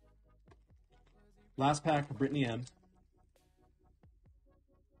 Last pack, Brittany M.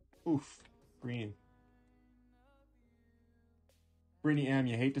 Oof. Green. Brittany M,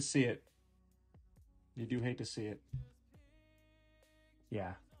 you hate to see it. You do hate to see it.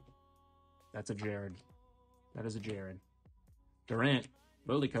 Yeah. That's a Jared. That is a Jared. Durant.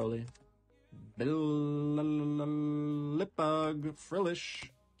 Bully-Coly. Lipbug.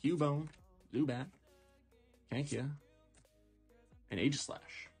 Frillish. Cubone. Zubat. Kankia. And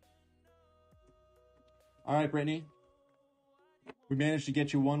Aegislash. Alright, Brittany. We managed to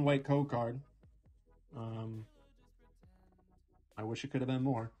get you one white code card. I wish it could have been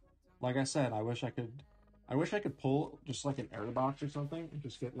more. Like I said, I wish I could pull just like an error box or something and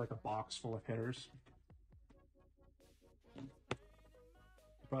just get like a box full of hitters. It'd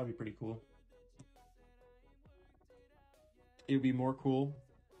probably be pretty cool. It would be more cool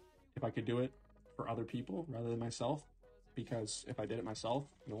if I could do it for other people rather than myself, because if I did it myself,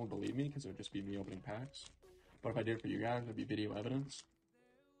 no one would believe me because it would just be me opening packs. But if I did it for you guys, it'd be video evidence.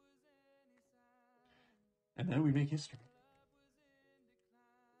 And then we make history.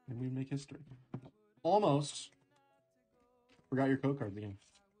 And we make history. Almost forgot your code cards again.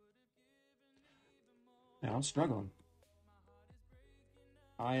 Now I'm struggling.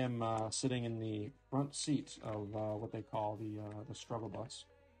 I am sitting in the front seat of what they call the struggle bus.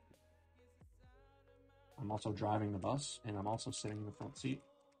 I'm also driving the bus, and I'm also sitting in the front seat.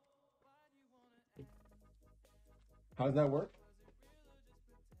 How does that work?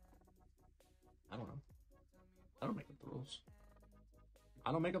 I don't know. I don't make up the rules.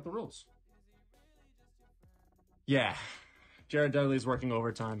 I don't make up the rules. Yeah. Jared Dudley's working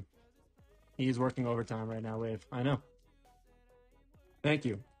overtime. He's working overtime right now, Wave. I know. Thank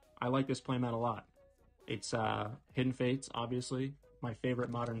you. I like this playmat a lot. It's Hidden Fates, obviously. My favorite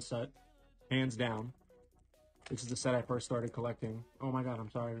modern set. Hands down. This is the set I first started collecting. Oh my god,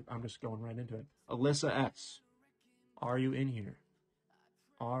 I'm sorry. I'm just going right into it. Alyssa S. Are you in here?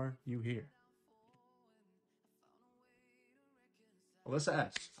 Are you here? Alyssa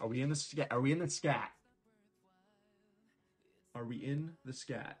S. Are we in the scat? Are we in the scat? Are we in the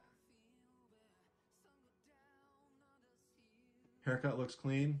scat? Haircut looks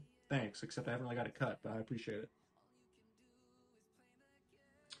clean. Thanks, except I haven't really got it cut, but I appreciate it.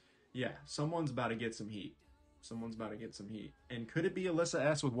 Yeah, someone's about to get some heat. Someone's about to get some heat. And could it be Alyssa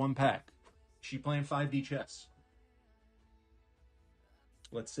S with one pack? Is she playing 5D chess?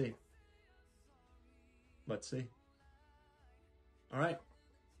 Let's see. Let's see. All right.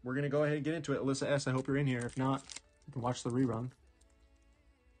 We're going to go ahead and get into it. Alyssa S., I hope you're in here. If not, you can watch the rerun.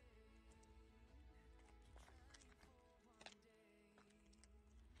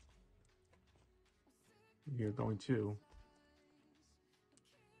 You're going to...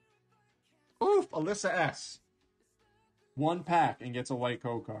 Oof! Alyssa S. One pack and gets a white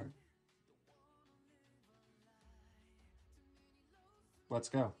code card. Let's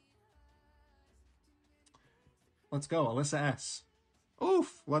go. Let's go, Alyssa S.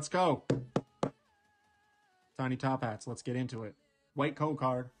 Oof! Let's go. Tiny Top Hats, let's get into it. White code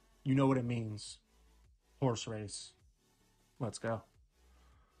card, you know what it means. Horse race. Let's go.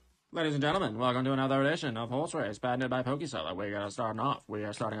 Ladies and gentlemen, welcome to another edition of Horse Race, patented by Pokeseller. We are starting off with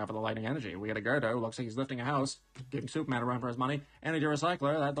the Lightning Energy. We got a Gerdo, looks like he's lifting a house, giving Superman a run for his money. Energy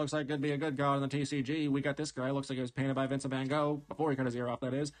Recycler, that looks like could be a good card in the TCG. We got this guy, looks like he was painted by Vincent Van Gogh, before he cut his ear off,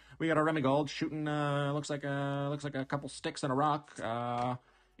 that is. We got a Remigold shooting, looks like a couple sticks and a rock,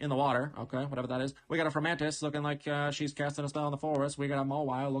 in the water, okay, whatever that is. We got a Fermentis looking like she's casting a spell in the forest. We got a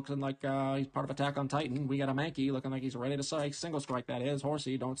Mawile looking like he's part of Attack on Titan. We got a Mankey looking like he's ready to strike. Single strike, that is.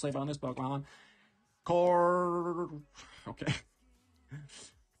 Horsey, don't sleep on this Pokemon. Okay.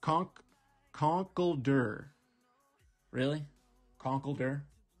 Conkeldurr. Really? Conkeldurr?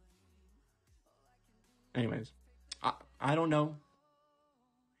 Anyways, I don't know.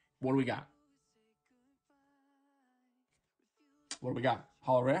 What do we got? What do we got?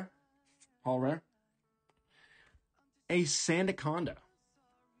 Hollow Rare? All rare. A Sandaconda.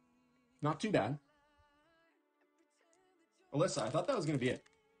 Not too bad. Alyssa, I thought that was going to be it.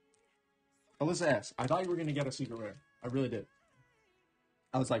 Alyssa S., I thought you were going to get a secret rare. I really did.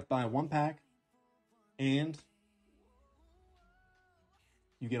 I was like, buying one pack, and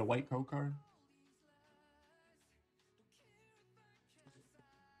you get a white code card.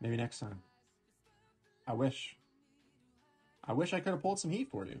 Maybe next time. I wish I could have pulled some heat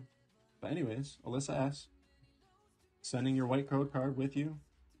for you. But anyways, Alyssa S., sending your white code card with you,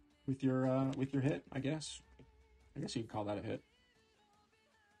 with your hit, I guess. I guess you could call that a hit.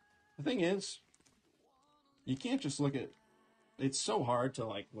 The thing is, you can't just look at. It's so hard to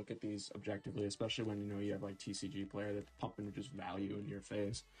like look at these objectively, especially when you have like TCG player that's pumping just value into your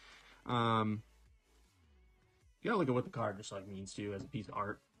face. You gotta look at what the card just like means to you as a piece of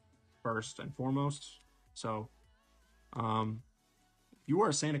art first and foremost. So, if you are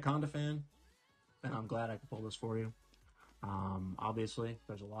a Sandaconda fan, then I'm glad I could pull this for you. Obviously,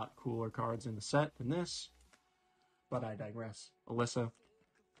 there's a lot cooler cards in the set than this, but I digress. Alyssa,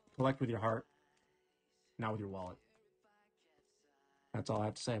 collect with your heart, not with your wallet. That's all I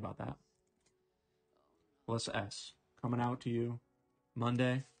have to say about that. Alyssa S., coming out to you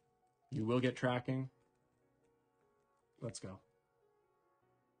Monday. You will get tracking. Let's go.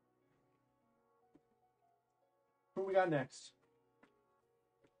 Who we got next?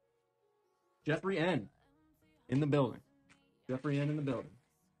 Jeffrey N. in the building. Jeffrey N. in the building.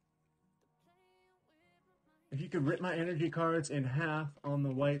 If you could rip my energy cards in half on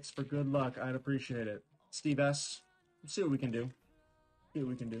the whites for good luck, I'd appreciate it. Steve S., let's see what we can do. See what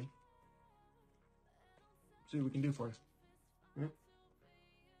we can do. See what we can do for us. Yep.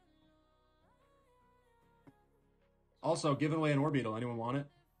 Also, giving away an Orbeetle. Anyone want it?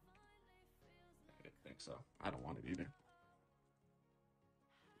 I didn't think so. I don't want it either.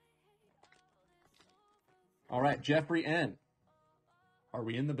 All right, Jeffrey N. Are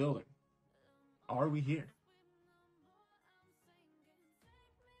we in the building? Are we here?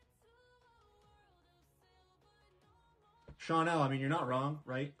 Sean L., I mean, you're not wrong,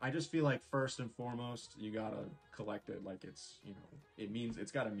 right? I just feel like first and foremost, you gotta collect it like it's,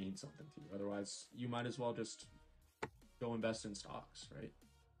 it's gotta mean something to you. Otherwise, you might as well just go invest in stocks, right?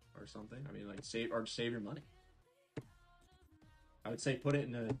 Or something. I mean, like save your money. I would say put it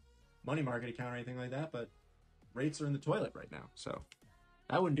in a money market account or anything like that, but rates are in the toilet right now, so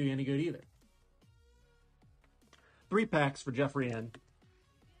that wouldn't do you any good either. 3 packs for Jeffrey N.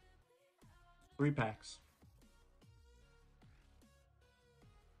 3 packs.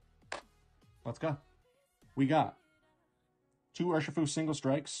 Let's go. We got 2 Urshifu single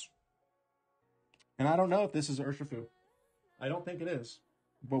strikes. And I don't know if this is Urshifu. I don't think it is.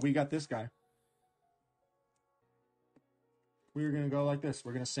 But we got this guy. We're going to go like this.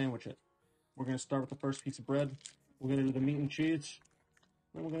 We're going to sandwich it. We're going to start with the first piece of bread. We're going to do the meat and cheese.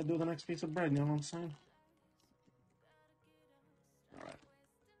 Then we're going to do the next piece of bread. You know what I'm saying? All right.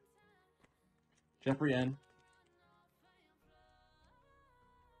 Jeffrey N.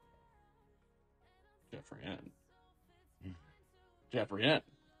 Jeffrey N. Jeffrey N.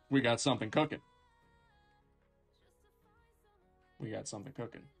 We got something cooking. We got something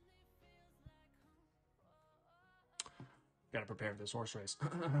cooking. Gotta prepare for this horse race.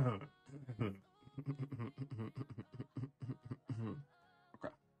 Okay.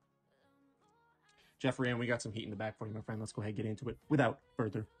 Jeffrey N., we got some heat in the back for you, my friend. Let's go ahead and get into it without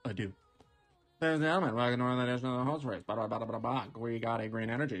further ado. There's the element. Welcome to the national horse race. We got a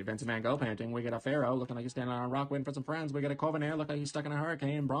Green Energy. Vincent Van Gogh painting. We get a Pharaoh looking like he's standing on a rock waiting for some friends. We get a Covaner looking like he's stuck in a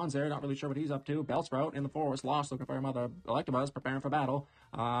hurricane. Bronzer, not really sure what he's up to. Bellsprout in the forest, lost, looking for her mother. Electabuzz, preparing for battle.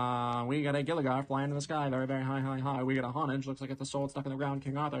 We got a Gilligar flying in the sky, very, very high, high, high. We got a Honage, looks like it's a sword stuck in the ground.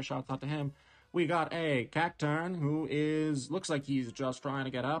 King Arthur, shouts out to him. We got a Cacturn, who looks like he's just trying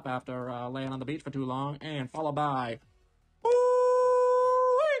to get up after laying on the beach for too long. And followed by...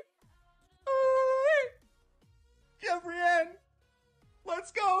 Jeffrey N.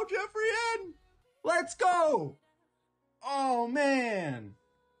 Let's go, Jeffrey N. Let's go. Oh, man.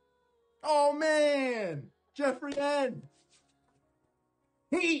 Oh, man. Jeffrey N.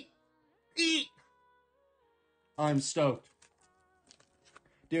 Heat. I'm stoked.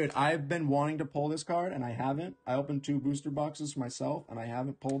 Dude, I've been wanting to pull this card, and I haven't. I opened 2 booster boxes myself, and I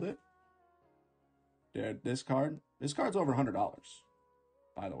haven't pulled it. Dude, this card's over $100,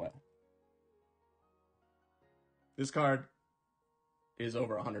 by the way. This card is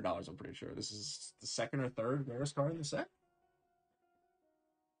over $100, I'm pretty sure. This is the second or third rarest card in the set.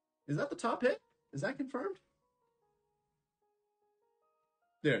 Is that the top hit? Is that confirmed?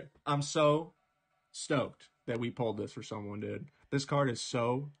 Dude, I'm so stoked that we pulled this for someone, dude. This card is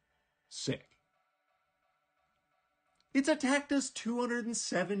so Sick. Its attack does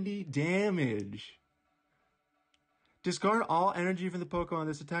 270 damage. Discard all energy from the Pokemon.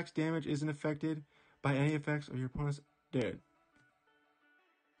 This attack's damage isn't affected by any effects of your opponent's... Dude.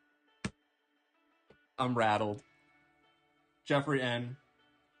 I'm rattled. Jeffrey N.,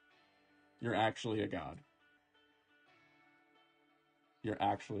 you're actually a god. You're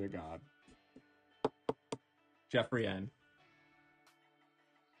actually a god. Jeffrey N.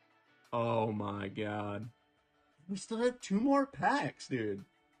 Oh my god. We still have 2 more packs, dude.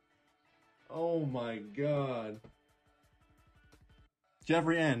 Oh my god.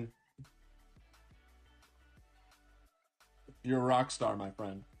 Jeffrey N. You're a rock star, my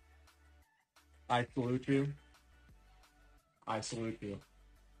friend. I salute you. I salute you.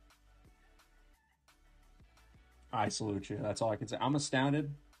 I salute you. That's all I can say. I'm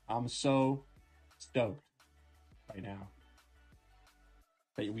astounded. I'm so stoked right now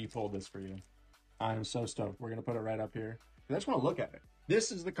that we pulled this for you. I am so stoked. We're going to put it right up here. I just want to look at it.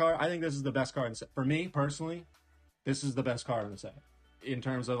 This is the card. I think this is the best card in the set. For me, personally, this is the best card in the set. In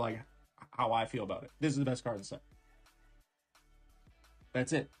terms of, like, how I feel about it. This is the best card in the set.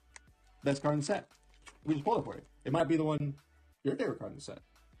 That's it. Best card in the set. We just pulled it for you. It might be the one, your favorite card in the set.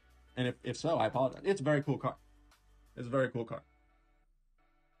 And if so, I apologize. It's a very cool card. It's a very cool card.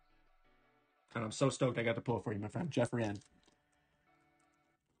 And I'm so stoked I got to pull it for you, my friend. Jeffrey N.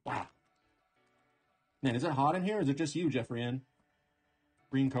 Wow. Man, is it hot in here, or is it just you, Jeffrey N?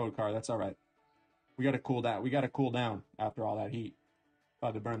 Green code card, that's alright. We gotta cool down. We gotta cool down after all that heat.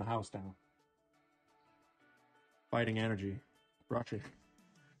 About to burn the house down. Fighting energy. Brushy.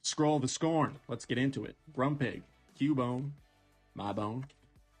 Scroll of the Scorn. Let's get into it. Grumpig. Cubone. Mybone.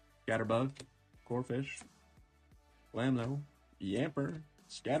 Scatterbug. Corphish. Lamno. Yamper.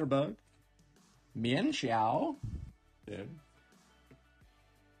 Scatterbug. Mienshao. Dude.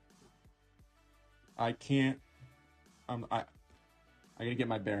 I can't. I gotta get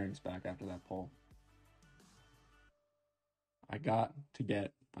my bearings back after that pull. I got to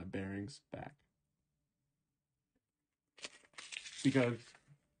get my bearings back. Because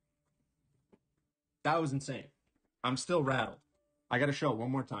that was insane. I'm still rattled. I gotta show it one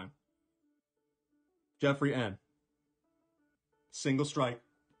more time. Jeffrey N. Single Strike.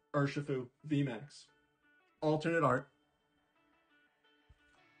 Urshifu. VMAX. Alternate art.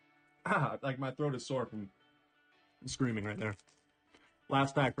 Ah, like my throat is sore from screaming right there.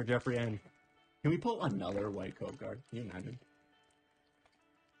 Last pack for Jeffrey N. Can we pull another white code card? Can you imagine?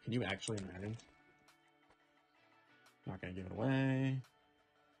 Can you actually imagine? Not gonna give it away.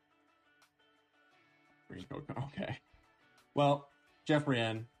 Green code card. Okay. Well, Jeffrey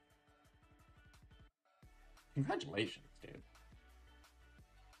N. Congratulations, dude.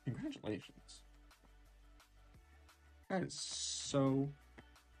 Congratulations. That is so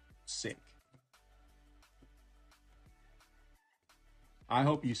sick. I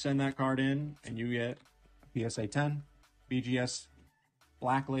hope you send that card in and you get PSA 10, BGS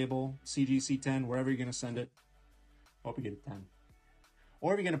Black Label, CGC 10, wherever you're going to send it. Hope you get a 10.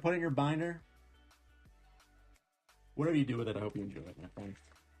 Or if you're going to put it in your binder, whatever you do with it, I hope you enjoy it, my friend.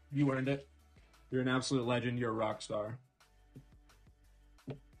 You earned it. You're an absolute legend. You're a rock star.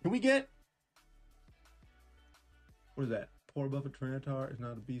 Can we get... What is that? Poor Buffett Tyranitar is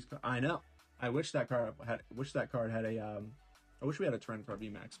not a beast card. I know. I wish that card had a... I wish we had a Tyranitar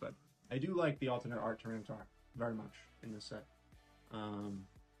VMAX, but I do like the alternate art Tyranitar very much in this set.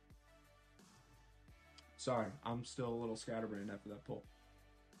 Sorry, I'm still a little scatterbrained after that pull.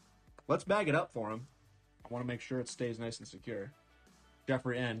 Let's bag it up for him. I want to make sure it stays nice and secure.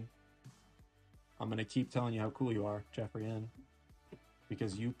 Jeffrey N. I'm going to keep telling you how cool you are, Jeffrey N.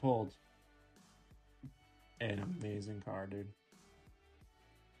 Because you pulled an amazing card, dude.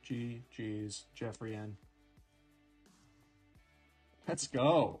 GG's, Jeffrey N. Let's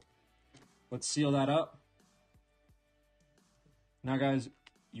go. Let's seal that up. Now, guys,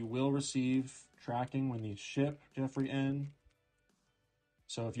 you will receive tracking when these ship, Jeffrey N.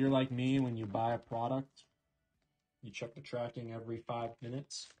 So if you're like me, when you buy a product, you check the tracking every 5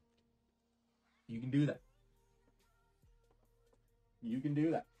 minutes. You can do that. You can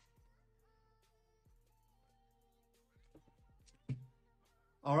do that.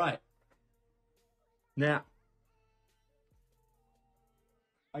 All right. Now,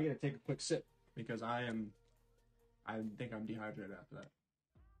 I gotta take a quick sip because I think I'm dehydrated after that.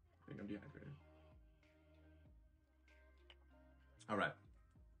 I think I'm dehydrated. All right.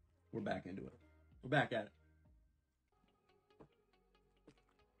 We're back into it. We're back at it.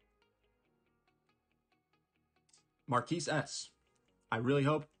 Marquise S. I really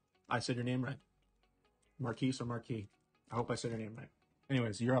hope I said your name right. Marquise or Marquis. I hope I said your name right.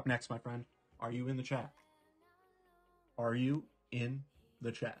 Anyways, you're up next, my friend. Are you in the chat? Are you in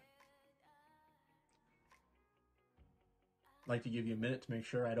the chat? I'd like to give you a minute to make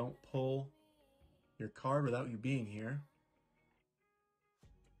sure I don't pull your card without you being here.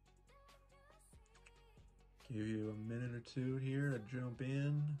 Give you a minute or two here to jump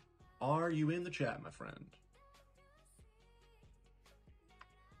in. Are you in the chat, my friend?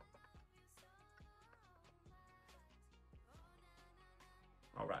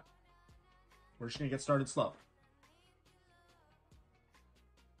 All right. We're just going to get started slow.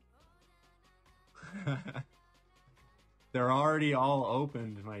 They're already all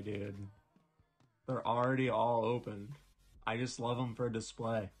opened, my dude. They're already all opened. I just love them for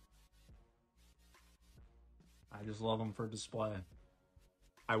display. I just love them for display.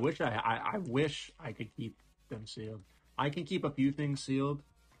 I wish I could keep them sealed. I can keep a few things sealed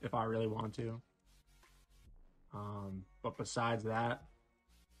if I really want to. But besides that,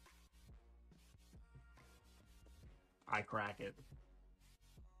 I crack it.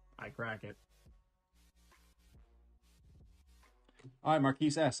 I crack it. All right,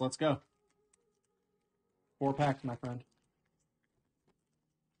 Marquise S., let's go. 4 packs, my friend.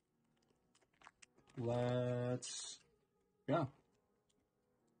 Let's go.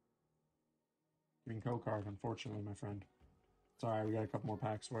 Green code card, unfortunately, my friend. Sorry, we got a couple more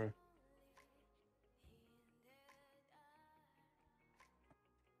packs for you.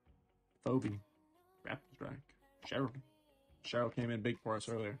 Phoebe. Rapid Strike. Cheryl came in big for us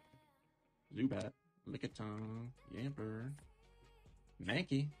earlier. Zubat. Lickitung. Yamper.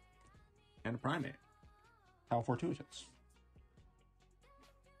 Mankey. And a Primate. How fortuitous.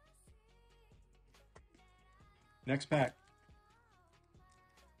 Next pack.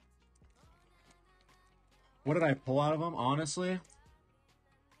 What did I pull out of them, honestly?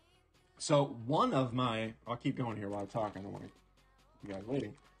 So one of my... I'll keep going here while I talk. I don't want you guys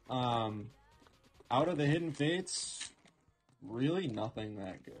waiting. Out of the Hidden Fates, really nothing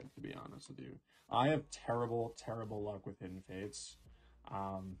that good, to be honest with you. I have terrible, terrible luck with Hidden Fates.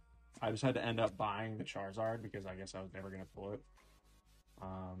 I just had to end up buying the Charizard because I guess I was never going to pull it.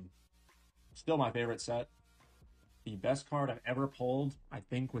 Still my favorite set. The best card I've ever pulled, I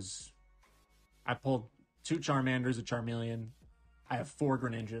think, was... I pulled 2 Charmanders, a Charmeleon. I have 4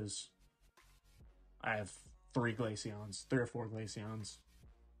 Greninjas. I have 3 Glaceons. 3 or 4 Glaceons.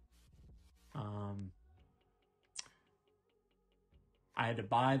 I had to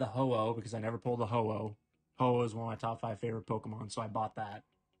buy the Ho-Oh because I never pulled the Ho-Oh. Ho-Oh is one of my top 5 favorite Pokemon, so I bought that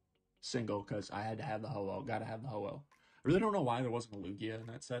single because I had to have the Ho-Oh. Gotta have the Ho-Oh. I really don't know why there wasn't a Lugia in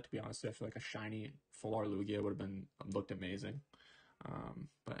that set, to be honest. I feel like a shiny full art Lugia would have looked amazing.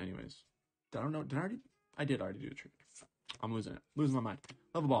 But anyways, I did already do the trick. I'm losing it. Losing my mind.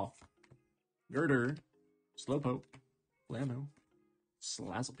 Level Ball. Girder. Slowpoke. Flammo.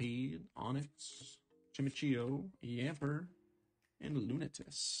 Slazzlepede. Onyx. Chimichio. Yamper. And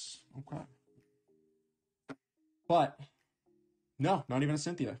Lunatis. Okay. But, no, not even a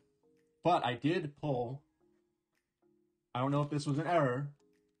Cynthia. But I did pull... I don't know if this was an error.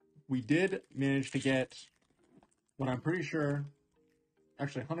 We did manage to get what I'm pretty sure,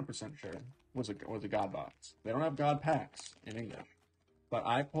 actually 100% sure, was a God box. They don't have God packs in English. But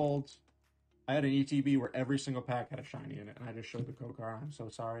I had an ETB where every single pack had a shiny in it, and I just showed the code card. I'm so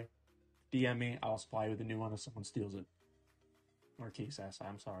sorry. DM me. I'll supply you with a new one if someone steals it. Or Keith says,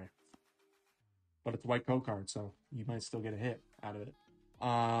 I'm sorry. But it's a white code card, so you might still get a hit out of it.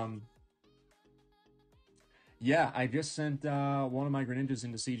 Yeah, I just sent one of my Greninjas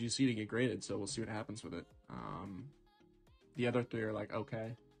into CGC to get graded, so we'll see what happens with it. The other 3 are like,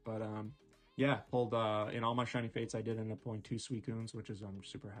 okay. But, yeah, pulled, in all my Shiny Fates, I did end up pulling 2 Suicunes, which is I'm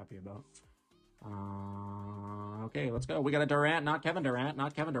super happy about. Okay, let's go. We got a Durant, not Kevin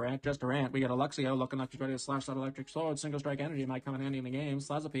Durant, just Durant. We got a Luxio looking like she's ready to slash that electric sword. Single strike energy might come in handy in the game.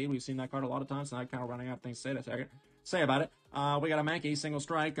 Slazzlepede, we've seen that card a lot of times, and I'm kind of running out of things to say about it. We got a Mankey, single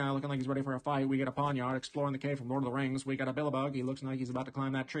strike, looking like he's ready for a fight. We got a Pawniard exploring the cave from Lord of the Rings. We got a Billabug, he looks like he's about to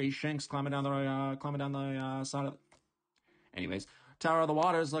climb that tree. Shinx climbing down the side of... Anyways, Tower of the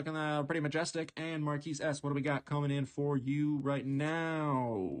Waters looking pretty majestic. And Marquise S., what do we got coming in for you right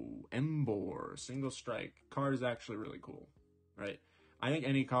now? Emboar, single strike. Card is actually really cool, right? I think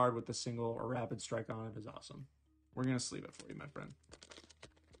any card with the single or rapid strike on it is awesome. We're going to sleeve it for you, my friend.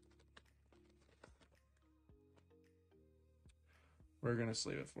 We're going to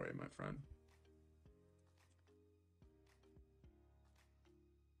sleeve it for you, my friend.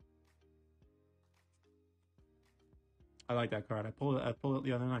 I like that card. I pulled it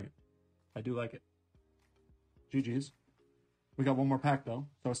the other night. I do like it. GG's. We got one more pack, though,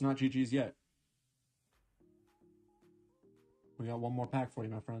 so it's not GG's yet. We got one more pack for you,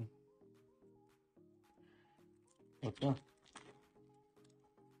 my friend. Let's go.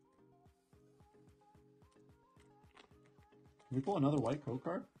 Can we pull another white code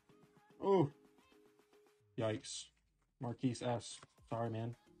card? Oh, yikes. Marquise S. Sorry,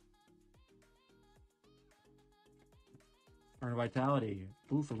 man. Earn Vitality,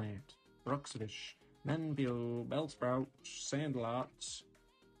 Bouffalant, Bruxish, Menville, Bellsprout, Sandlot,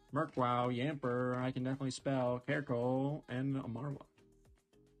 Murkwow, Yamper, I can definitely spell, Caracol, and Amarwa.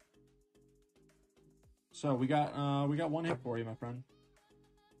 So we got one hit for you, my friend.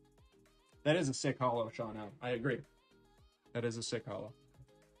 That is a sick holo, Sean. I agree. That is a sick holo.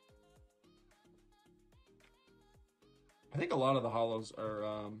 I think a lot of the holos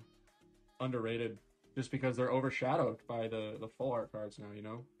are underrated just because they're overshadowed by the full art cards now. You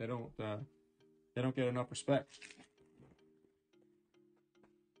know, they don't get enough respect.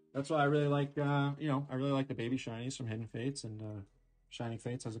 That's why I really like I really like the baby shinies from Hidden Fates, and Shining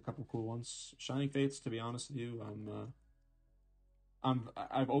Fates has a couple cool ones. Shining Fates, to be honest with you,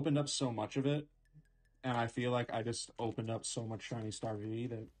 I've opened up so much of it, and I feel like I just opened up so much Shiny Star V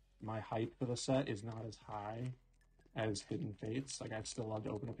that my hype for the set is not as high as Hidden Fates. Like, I'd still love to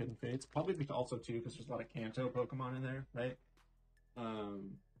open up Hidden Fates. Probably also, too, because there's a lot of Kanto Pokemon in there, right?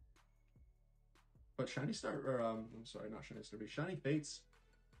 But Shiny Star, or, I'm sorry, not Shiny Star V, Shiny Fates,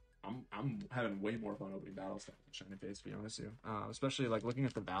 I'm having way more fun opening battle stuff than Shining Fates, to be honest with you. Especially, like, looking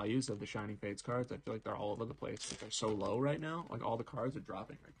at the values of the Shining Fates cards, I feel like they're all over the place. Like, they're so low right now. Like, all the cards are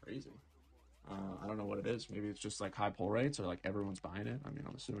dropping like crazy. I don't know what it is. Maybe it's just, like, high pull rates, or, like, everyone's buying it. I mean,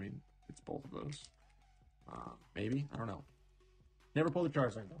 I'm assuming it's both of those. Maybe? I don't know. Never pulled the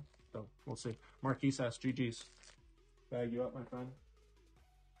Charizard, though. So, we'll see. Marquise S. GG's. Bag you up, my friend.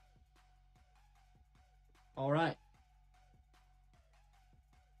 All right.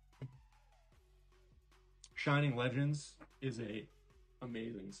 Shining Legends is a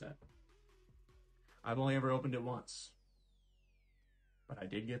amazing set. I've only ever opened it once, but I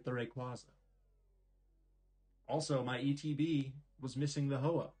did get the Rayquaza. Also, my ETB was missing the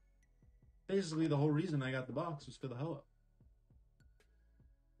Hoa. Basically, the whole reason I got the box was for the Hoa.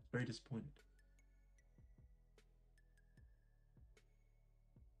 Very disappointed.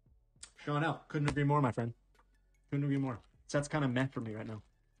 Sean L, couldn't agree more, my friend. Couldn't agree more. Set's kind of meh for me right now.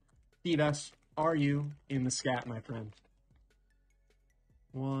 Steve S, are you in the scat, my friend?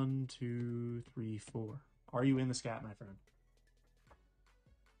 1, 2, 3, 4. Are you in the scat, my friend?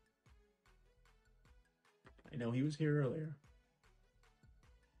 I know he was here earlier.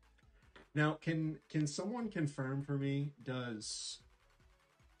 Now, can someone confirm for me, is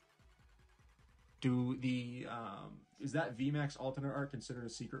that VMAX alternate art considered a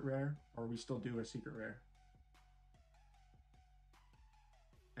secret rare, or we still do a secret rare?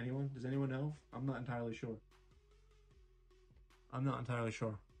 Anyone? Does anyone know? I'm not entirely sure. I'm not entirely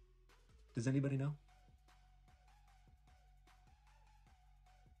sure. Does anybody know?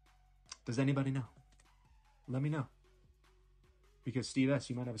 Does anybody know? Let me know. Because Steve S,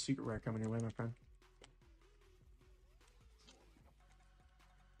 you might have a secret rare coming your way, my friend.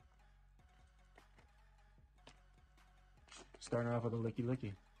 Starting off with a Licky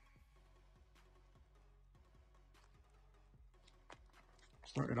Licky.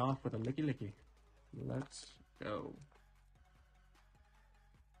 Starting off with a Licky Licky. Let's go.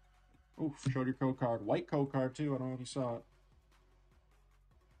 Oof, showed your code card. White code card, too. I don't know if you saw it.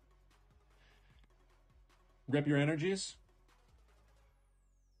 Rip your energies.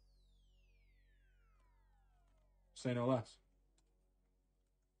 Say no less.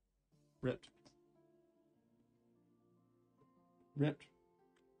 Ripped. Ripped.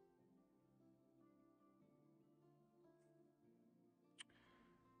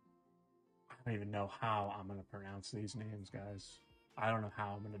 I don't even know how I'm going to pronounce these names, guys. I don't know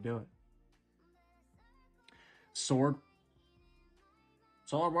how I'm going to do it. Sword.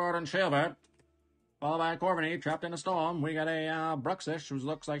 Sword and Shield. Followed by Corviknight, trapped in a storm. We got a Bruxish, who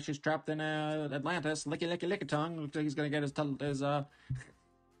looks like she's trapped in Atlantis. Licky, licky, licky tongue. Looks like he's going to get his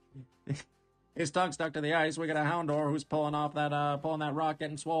tongue stuck to the ice. We got a Houndour who's pulling that rock,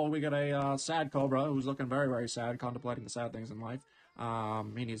 getting swole. We got a sad Cobra who's looking very, very sad, contemplating the sad things in life.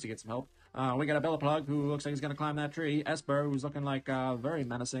 He needs to get some help. We got a Bellaplug who looks like he's going to climb that tree. Esper, who's looking like very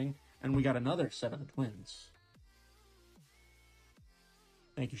menacing. And we got another set of the twins.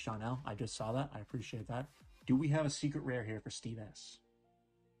 Thank you, Sean L. I just saw that. I appreciate that. Do we have a secret rare here for Steve S?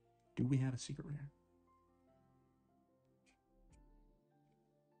 Do we have a secret rare?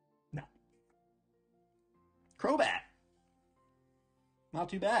 No. Crobat. Not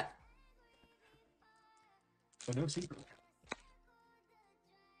too bad. So no secret rare.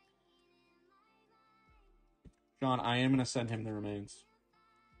 John, I am going to send him the remains.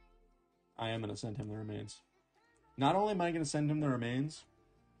 I am going to send him the remains. Not only am I going to send him the remains,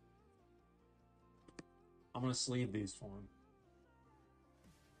 I'm going to sleeve these for him.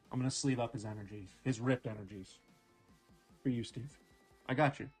 I'm going to sleeve up his energies. His ripped energies. For you, Steve. I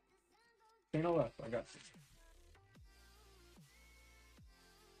got you. Say no less. I got you.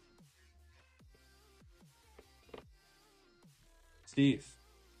 Steve,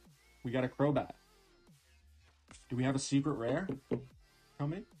 we got a Crobat. Do we have a secret rare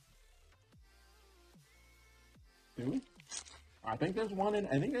coming? Do we? I think there's one in.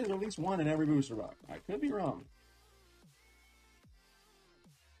 I think there's at least one in every booster box. I could be wrong.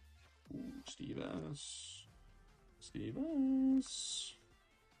 Ooh, Steve S. Steve S.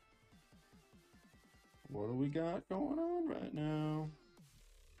 What do we got going on right now?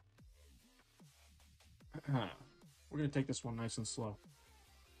 We're going to take this one nice and slow.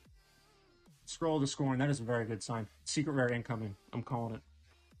 Scroll to scoring. That is a very good sign. Secret rare incoming. I'm calling it.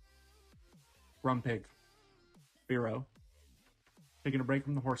 Rumpig. Biro. Taking a break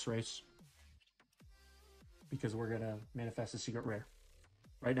from the horse race. Because we're going to manifest a secret rare.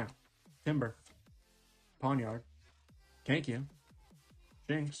 Right now. Timber. Pawniard. Kankyu.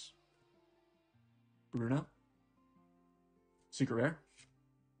 Jinx. Bruno. Secret rare.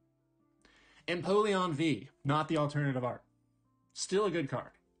 Empoleon V. Not the alternative art. Still a good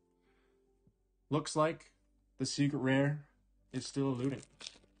card. Looks like the secret rare is still eluding.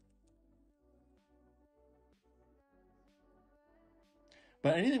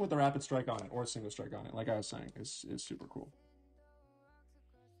 But anything with the rapid strike on it, or single strike on it, like I was saying, is super cool.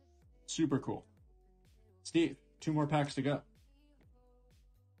 Super cool. Steve, 2 more packs to go.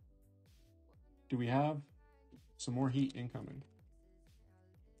 Do we have some more heat incoming?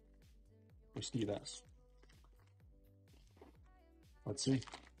 With Steve S. Let's see.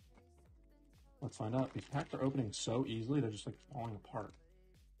 Let's find out. These packs are opening so easily, they're just like falling apart.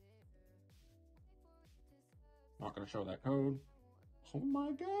 Not going to show that code. Oh my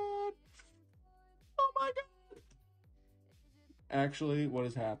god. Oh my god. Actually, what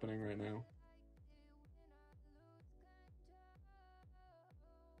is happening right now?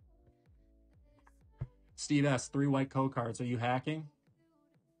 Steve S, 3 white code cards. Are you hacking?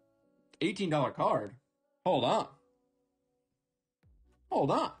 $18 card? Hold on. Hold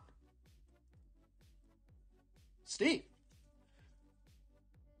on. Steve.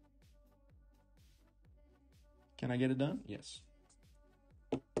 Can I get it done? Yes.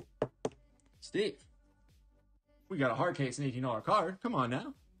 Steve. We got a hard case and $18 card. Come on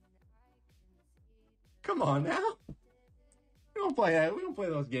now. Come on now. We don't play that. We don't play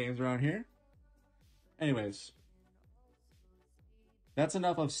those games around here. Anyways. That's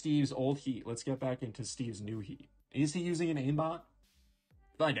enough of Steve's old heat. Let's get back into Steve's new heat. Is he using an aimbot?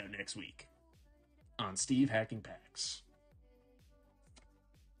 Find out next week on Steve Hacking Packs.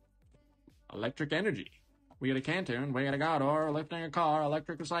 Electric Energy. We got a Cantoon, we got a Godor, lifting a car,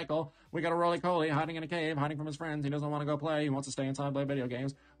 electric recycle. We got a Roly-Poly hiding in a cave, hiding from his friends. He doesn't want to go play. He wants to stay inside, play video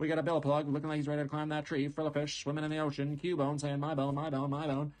games. We got a Billapug looking like he's ready to climb that tree. Fish swimming in the ocean. Cubone saying, my bone, my bone, my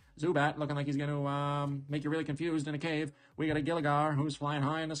bone. Zubat looking like he's going to make you really confused in a cave. We got a Gilligar who's flying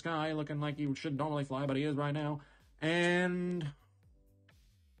high in the sky, looking like he should normally fly, but he is right now. And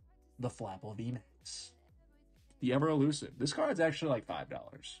the Flapple VMAX. The Ever Elusive. This card's actually like $5.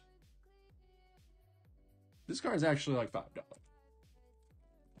 This card's actually like $5.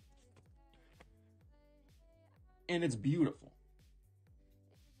 And it's beautiful.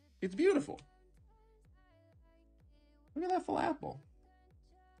 It's beautiful. Look at that Flapple.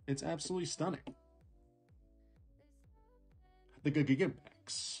 It's absolutely stunning. The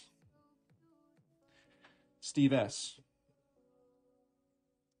Gigamax. Steve S.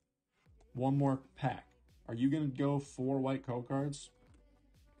 One more pack. Are you going to go 4 white code cards?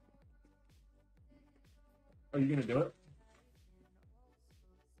 Are you going to do it?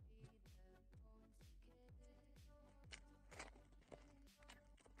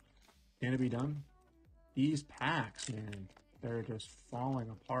 Can it be done? These packs, man, they're just falling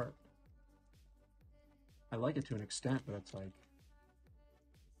apart. I like it to an extent, but it's like...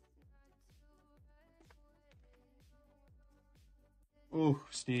 Ooh,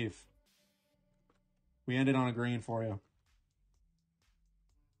 Steve. We ended on a green for you.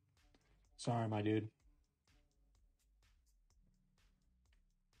 Sorry, my dude.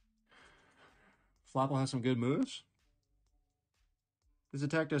 Flapple has some good moves. This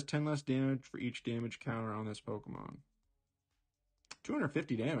attack does 10 less damage for each damage counter on this Pokemon.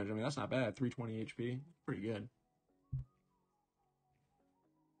 250 damage. I mean, that's not bad. 320 HP. Pretty good.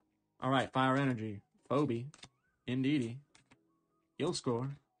 Alright, Fire Energy. Phoebe. Indeedee.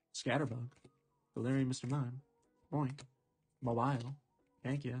 Gilscore. Scatterbug. Valerian Mr. Mime. Boink. Mobile.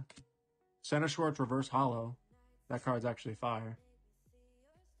 Thank you. Center Scorch Reverse Hollow. That card's actually fire.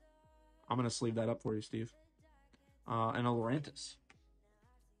 I'm going to sleeve that up for you, Steve. And a Lurantis.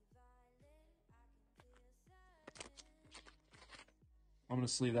 I'm going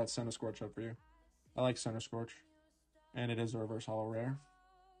to sleeve that Center Scorch up for you. I like Center Scorch. And it is a Reverse Hollow rare.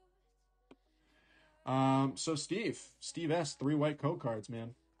 So Steve S, 3 white code cards,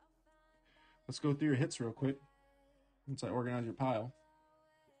 man. Let's go through your hits real quick. Once I organize your pile.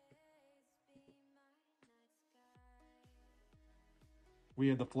 We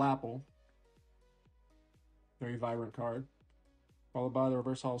had the Flapple. Very vibrant card. Followed by the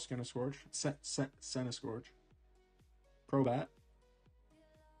Reverse Hollow Scorch. Centiskorch. Crobat.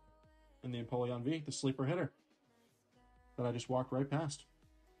 And the Empoleon V, the sleeper hitter. That I just walked right past.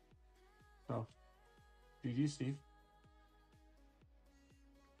 So, GG, Steve.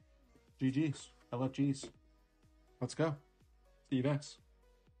 GG's. LFG's. Let's go. Steve X.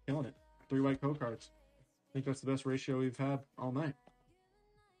 Killing it. 3 white code cards. I think that's the best ratio we've had all night.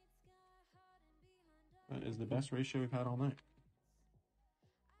 That is the best ratio we've had all night.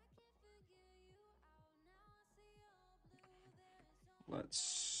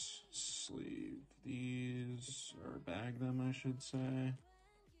 Let's sleeve these, or bag them, I should say.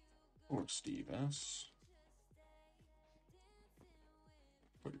 Or Steve S.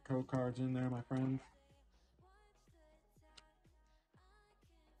 Put your code cards in there, my friend.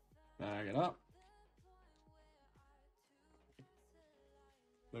 Bag it up.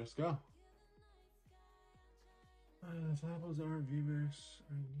 Let's go. Apples are VMAX.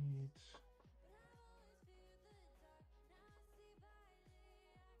 I need.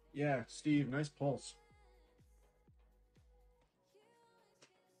 Yeah, Steve, nice pulse.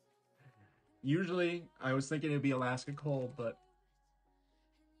 Usually, I was thinking it'd be Alaska cold, but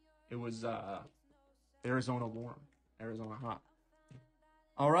it was Arizona warm, Arizona hot.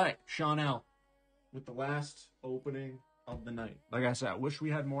 All right, Sean L. with the last opening of the night. Like I said, I wish we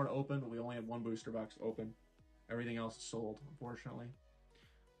had more to open, but we only have 1 booster box open. Everything else is sold, unfortunately.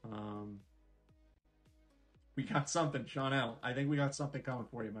 We got something, Sean L. I think we got something coming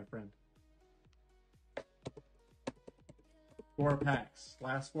for you, my friend. 4 packs.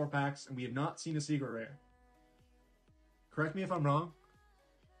 Last 4 packs, and we have not seen a secret rare. Correct me if I'm wrong.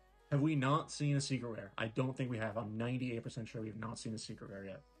 Have we not seen a secret rare? I don't think we have. I'm 98% sure we have not seen a secret rare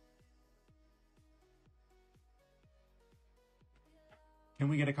yet. Can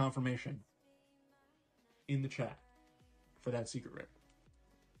we get a confirmation in the chat for that secret rare?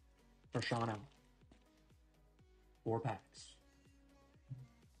 For Sean L. 4 packs.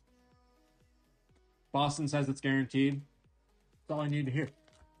 Boston says it's guaranteed. That's all I need to hear.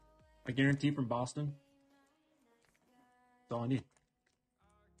 A guarantee from Boston. That's all I need.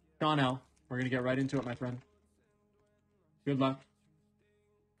 Sean L. We're going to get right into it, my friend. Good luck.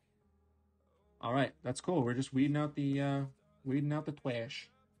 All right, that's cool. We're just weeding out the twash.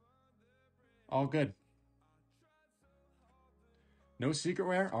 All good. No secret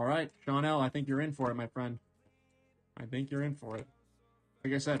rare? All right, Sean L. I think you're in for it, my friend. I think you're in for it.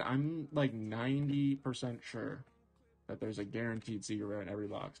 Like I said, I'm like 90% sure that there's a guaranteed secret rare in every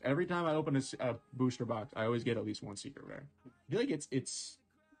box. Every time I open a booster box, I always get at least 1 secret rare. I feel like it's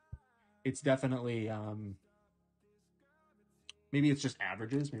definitely maybe it's just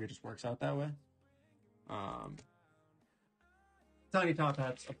averages. Maybe it just works out that way. Tiny Top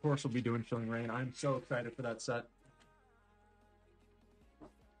Hats, of course, will be doing Chilling Reign. I'm so excited for that set.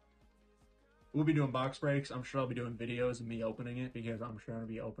 We'll be doing box breaks. I'm sure I'll be doing videos of me opening it because I'm sure I'll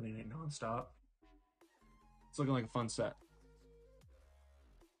be opening it nonstop. It's looking like a fun set.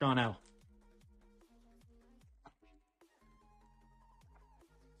 Sean L.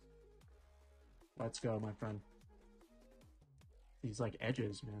 Let's go, my friend. These like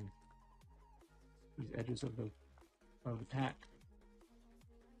edges, man. These edges of the pack.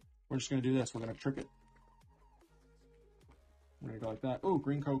 We're just gonna do this. We're gonna trick it. We're gonna go like that. Oh,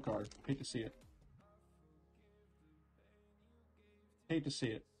 green code card. Hate to see it. Hate to see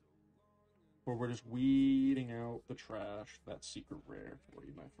it. But we're just weeding out the trash. That secret rare for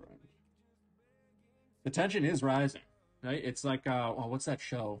you, my friend. The tension is rising, right? It's like, oh, what's that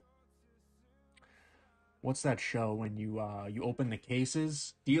show? What's that show when you open the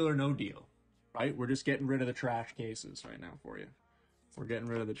cases? Deal or No Deal, right? We're just getting rid of the trash cases right now for you. We're getting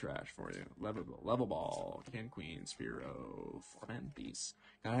rid of the trash for you. Level Ball, Ken Queen, Sphero, Formantis,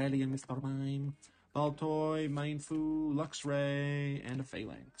 Kylie, Mr. Mime, Baltoy, Mindfu, Luxray, and a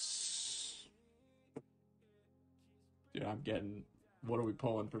Phalanx. Dude, I'm getting... What are we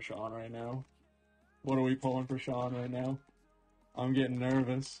pulling for Sean right now? What are we pulling for Sean right now? I'm getting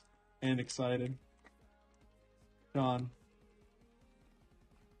nervous and excited. Sean.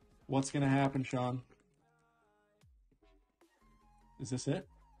 What's going to happen, Sean? Is this it?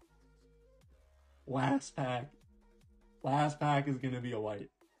 Last pack. Last pack is going to be a white.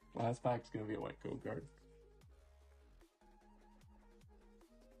 Last pack is going to be a white code card.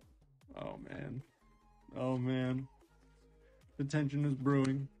 Oh, man. Oh, man. The tension is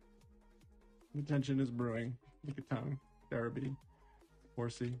brewing. The tension is brewing. Look at Tongue, Darabee,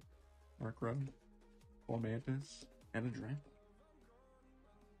 Horsey, Murkrow, Formantis, and a Dramp.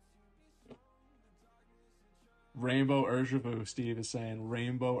 Rainbow Urshifu, Steve is saying.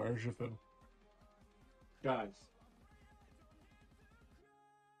 Rainbow Urshifu. Guys.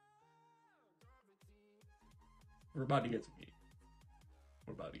 We're about to get some heat.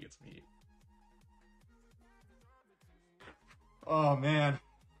 We're about to get some heat. Oh, man.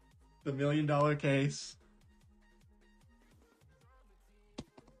 The $1 million case.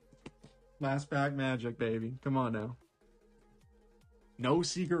 Last pack magic, baby. Come on now. No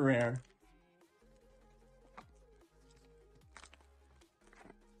secret rare.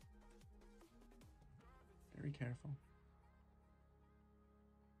 Very careful.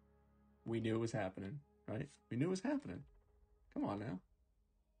 We knew it was happening, right? We knew it was happening. Come on now.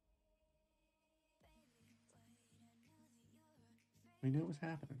 We knew it was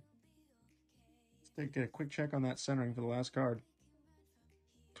happening. Let's get a quick check on that centering for the last card.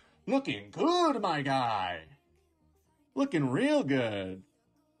 Looking good, my guy. Looking real good.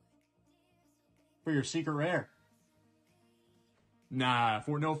 For your secret rare. Nah,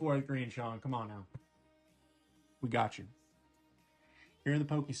 no fourth green, Sean. Come on now. We got you. Here in the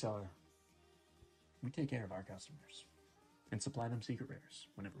Poke Cellar, we take care of our customers and supply them secret rares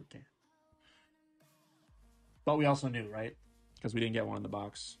whenever we can. But we also knew, right? Because we didn't get one in the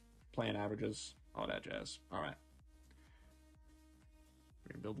box. Playing averages, all that jazz. All right.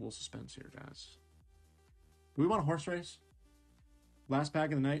 We're going to build a little suspense here, guys. Do we want a horse race? Last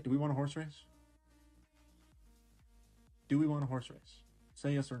pack of the night, do we want a horse race? Do we want a horse race?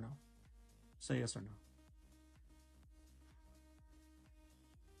 Say yes or no. Say yes or no.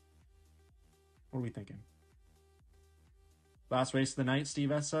 What are we thinking? Last race of the night,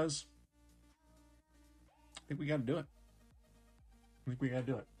 Steve S says. I think we got to do it.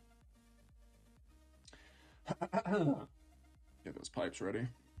 Get those pipes ready.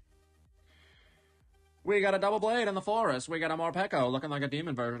 We got a double blade in the forest. We got a Morpeko looking like a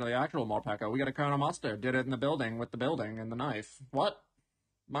demon version of the actual Morpeko. We got a Colonel Mustard. Did it in the building with the building and the knife. What?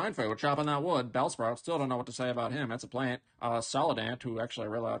 Mindfood, chopping that wood. Bellsprout, still don't know what to say about him. That's a plant. Solidant, who actually I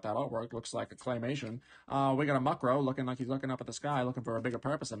really like that artwork, looks like a claymation. We got a Muckrow, looking like he's looking up at the sky, looking for a bigger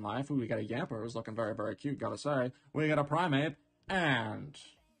purpose in life. We got a Yamper, who's looking very, very cute, gotta say. We got a Primeape, and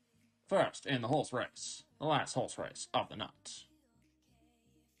first in the horse race, the last horse race of the night,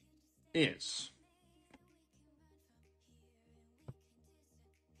 is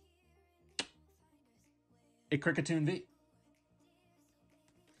a Kricketune V.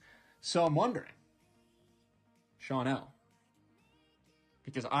 So I'm wondering, Sean L,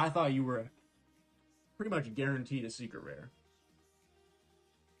 because I thought you were pretty much guaranteed a secret rare.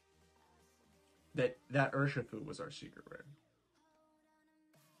 That Urshifu was our secret rare.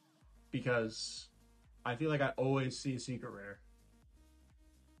 Because I feel like I always see a secret rare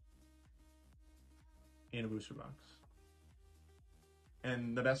in a booster box.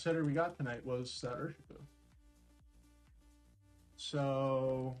 And the best hitter we got tonight was that Urshifu.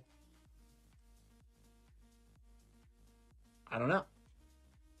 So I don't know.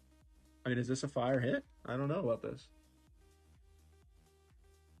 I mean, is this a fire hit? I don't know about this.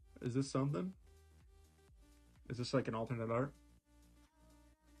 Is this something? Is this like an alternate art?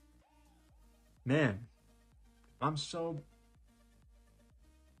 Man, I'm so...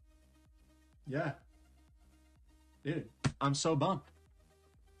 Yeah. Dude, I'm so bummed.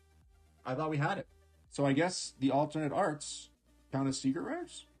 I thought we had it. So I guess the alternate arts count as secret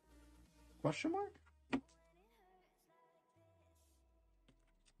rares? Question mark?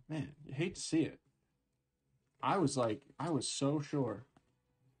 Man, you hate to see it. I was so sure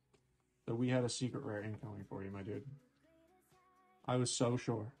that we had a secret rare incoming for you, my dude. I was so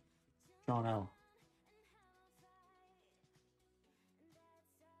sure. Sean L.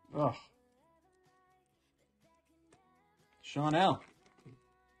 Ugh. Sean L.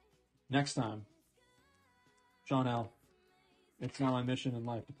 Next time. Sean L. It's now my mission in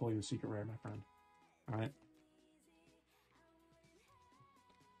life to pull you a secret rare, my friend. Alright?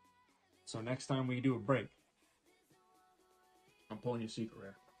 So next time we do a break, I'm pulling you a secret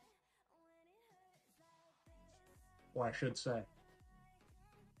rare. Or I should say,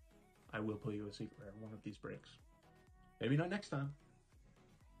 I will pull you a secret rare one of these breaks. Maybe not next time.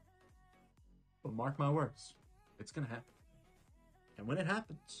 But mark my words, It's going to happen. And when it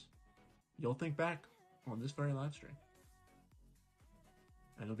happens, you'll think back on this very live stream.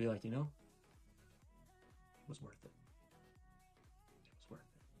 And you'll be like, you know, it was worth it. It was worth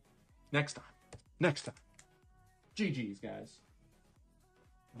it. Next time. Next time. GG's, guys.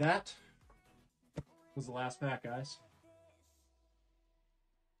 That was the last pack, guys.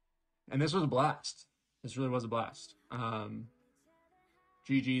 And this was a blast. This really was a blast.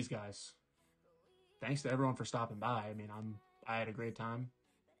 GG's, guys. Thanks to everyone for stopping by. I mean, I had a great time.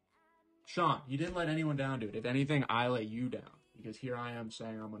 Sean, you didn't let anyone down, dude. If anything, I let you down. Because here I am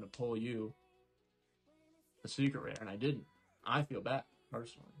saying I'm going to pull you a secret rare, and I didn't. I feel bad,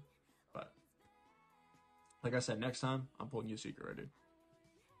 personally. But, like I said, next time, I'm pulling you a secret rare, dude.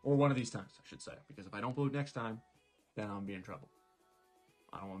 Or one of these times, I should say. Because if I don't pull it next time, then I'm going to be in trouble.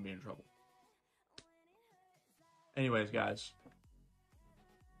 I don't want to be in trouble. Anyways, guys.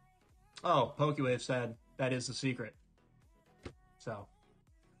 Oh, Pokewave said that is the secret. So,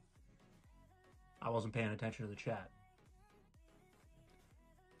 I wasn't paying attention to the chat.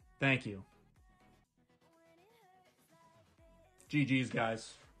 Thank you. GG's,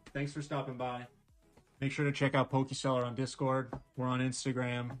 guys. Thanks for stopping by. Make sure to check out PokeSeller on Discord. We're on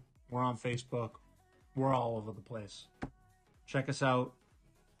Instagram. We're on Facebook. We're all over the place. Check us out.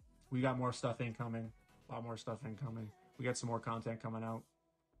 We got more stuff incoming. A lot more stuff incoming. We got some more content coming out.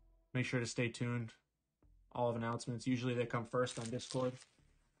 Make sure to stay tuned. All of announcements. Usually they come first on Discord.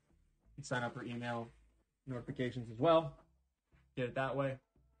 You can sign up for email notifications as well. Get it that way.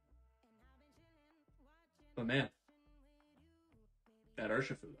 But man, that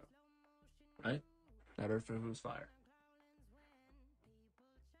Urshifu though, right? That Urshifu was fire.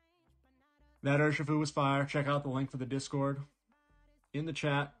 That Urshifu was fire. Check out the link for the Discord in the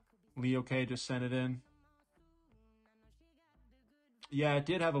chat. Leo K just sent it in. Yeah, it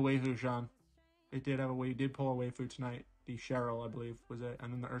did have a waifu, Sean. It did have a waifu. It did pull a waifu tonight. The Cheryl, I believe, was it.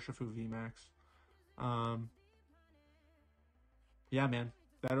 And then the Urshifu VMAX. Yeah, man.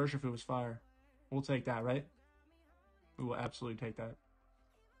 That Urshifu was fire. We'll take that, right? We will absolutely take that.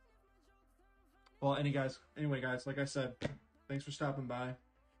 Well, anyway, guys, like I said, thanks for stopping by.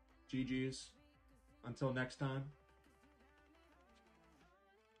 GG's. Until next time.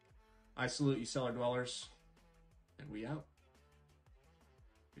 I salute you, Cellar Dwellers. And we out.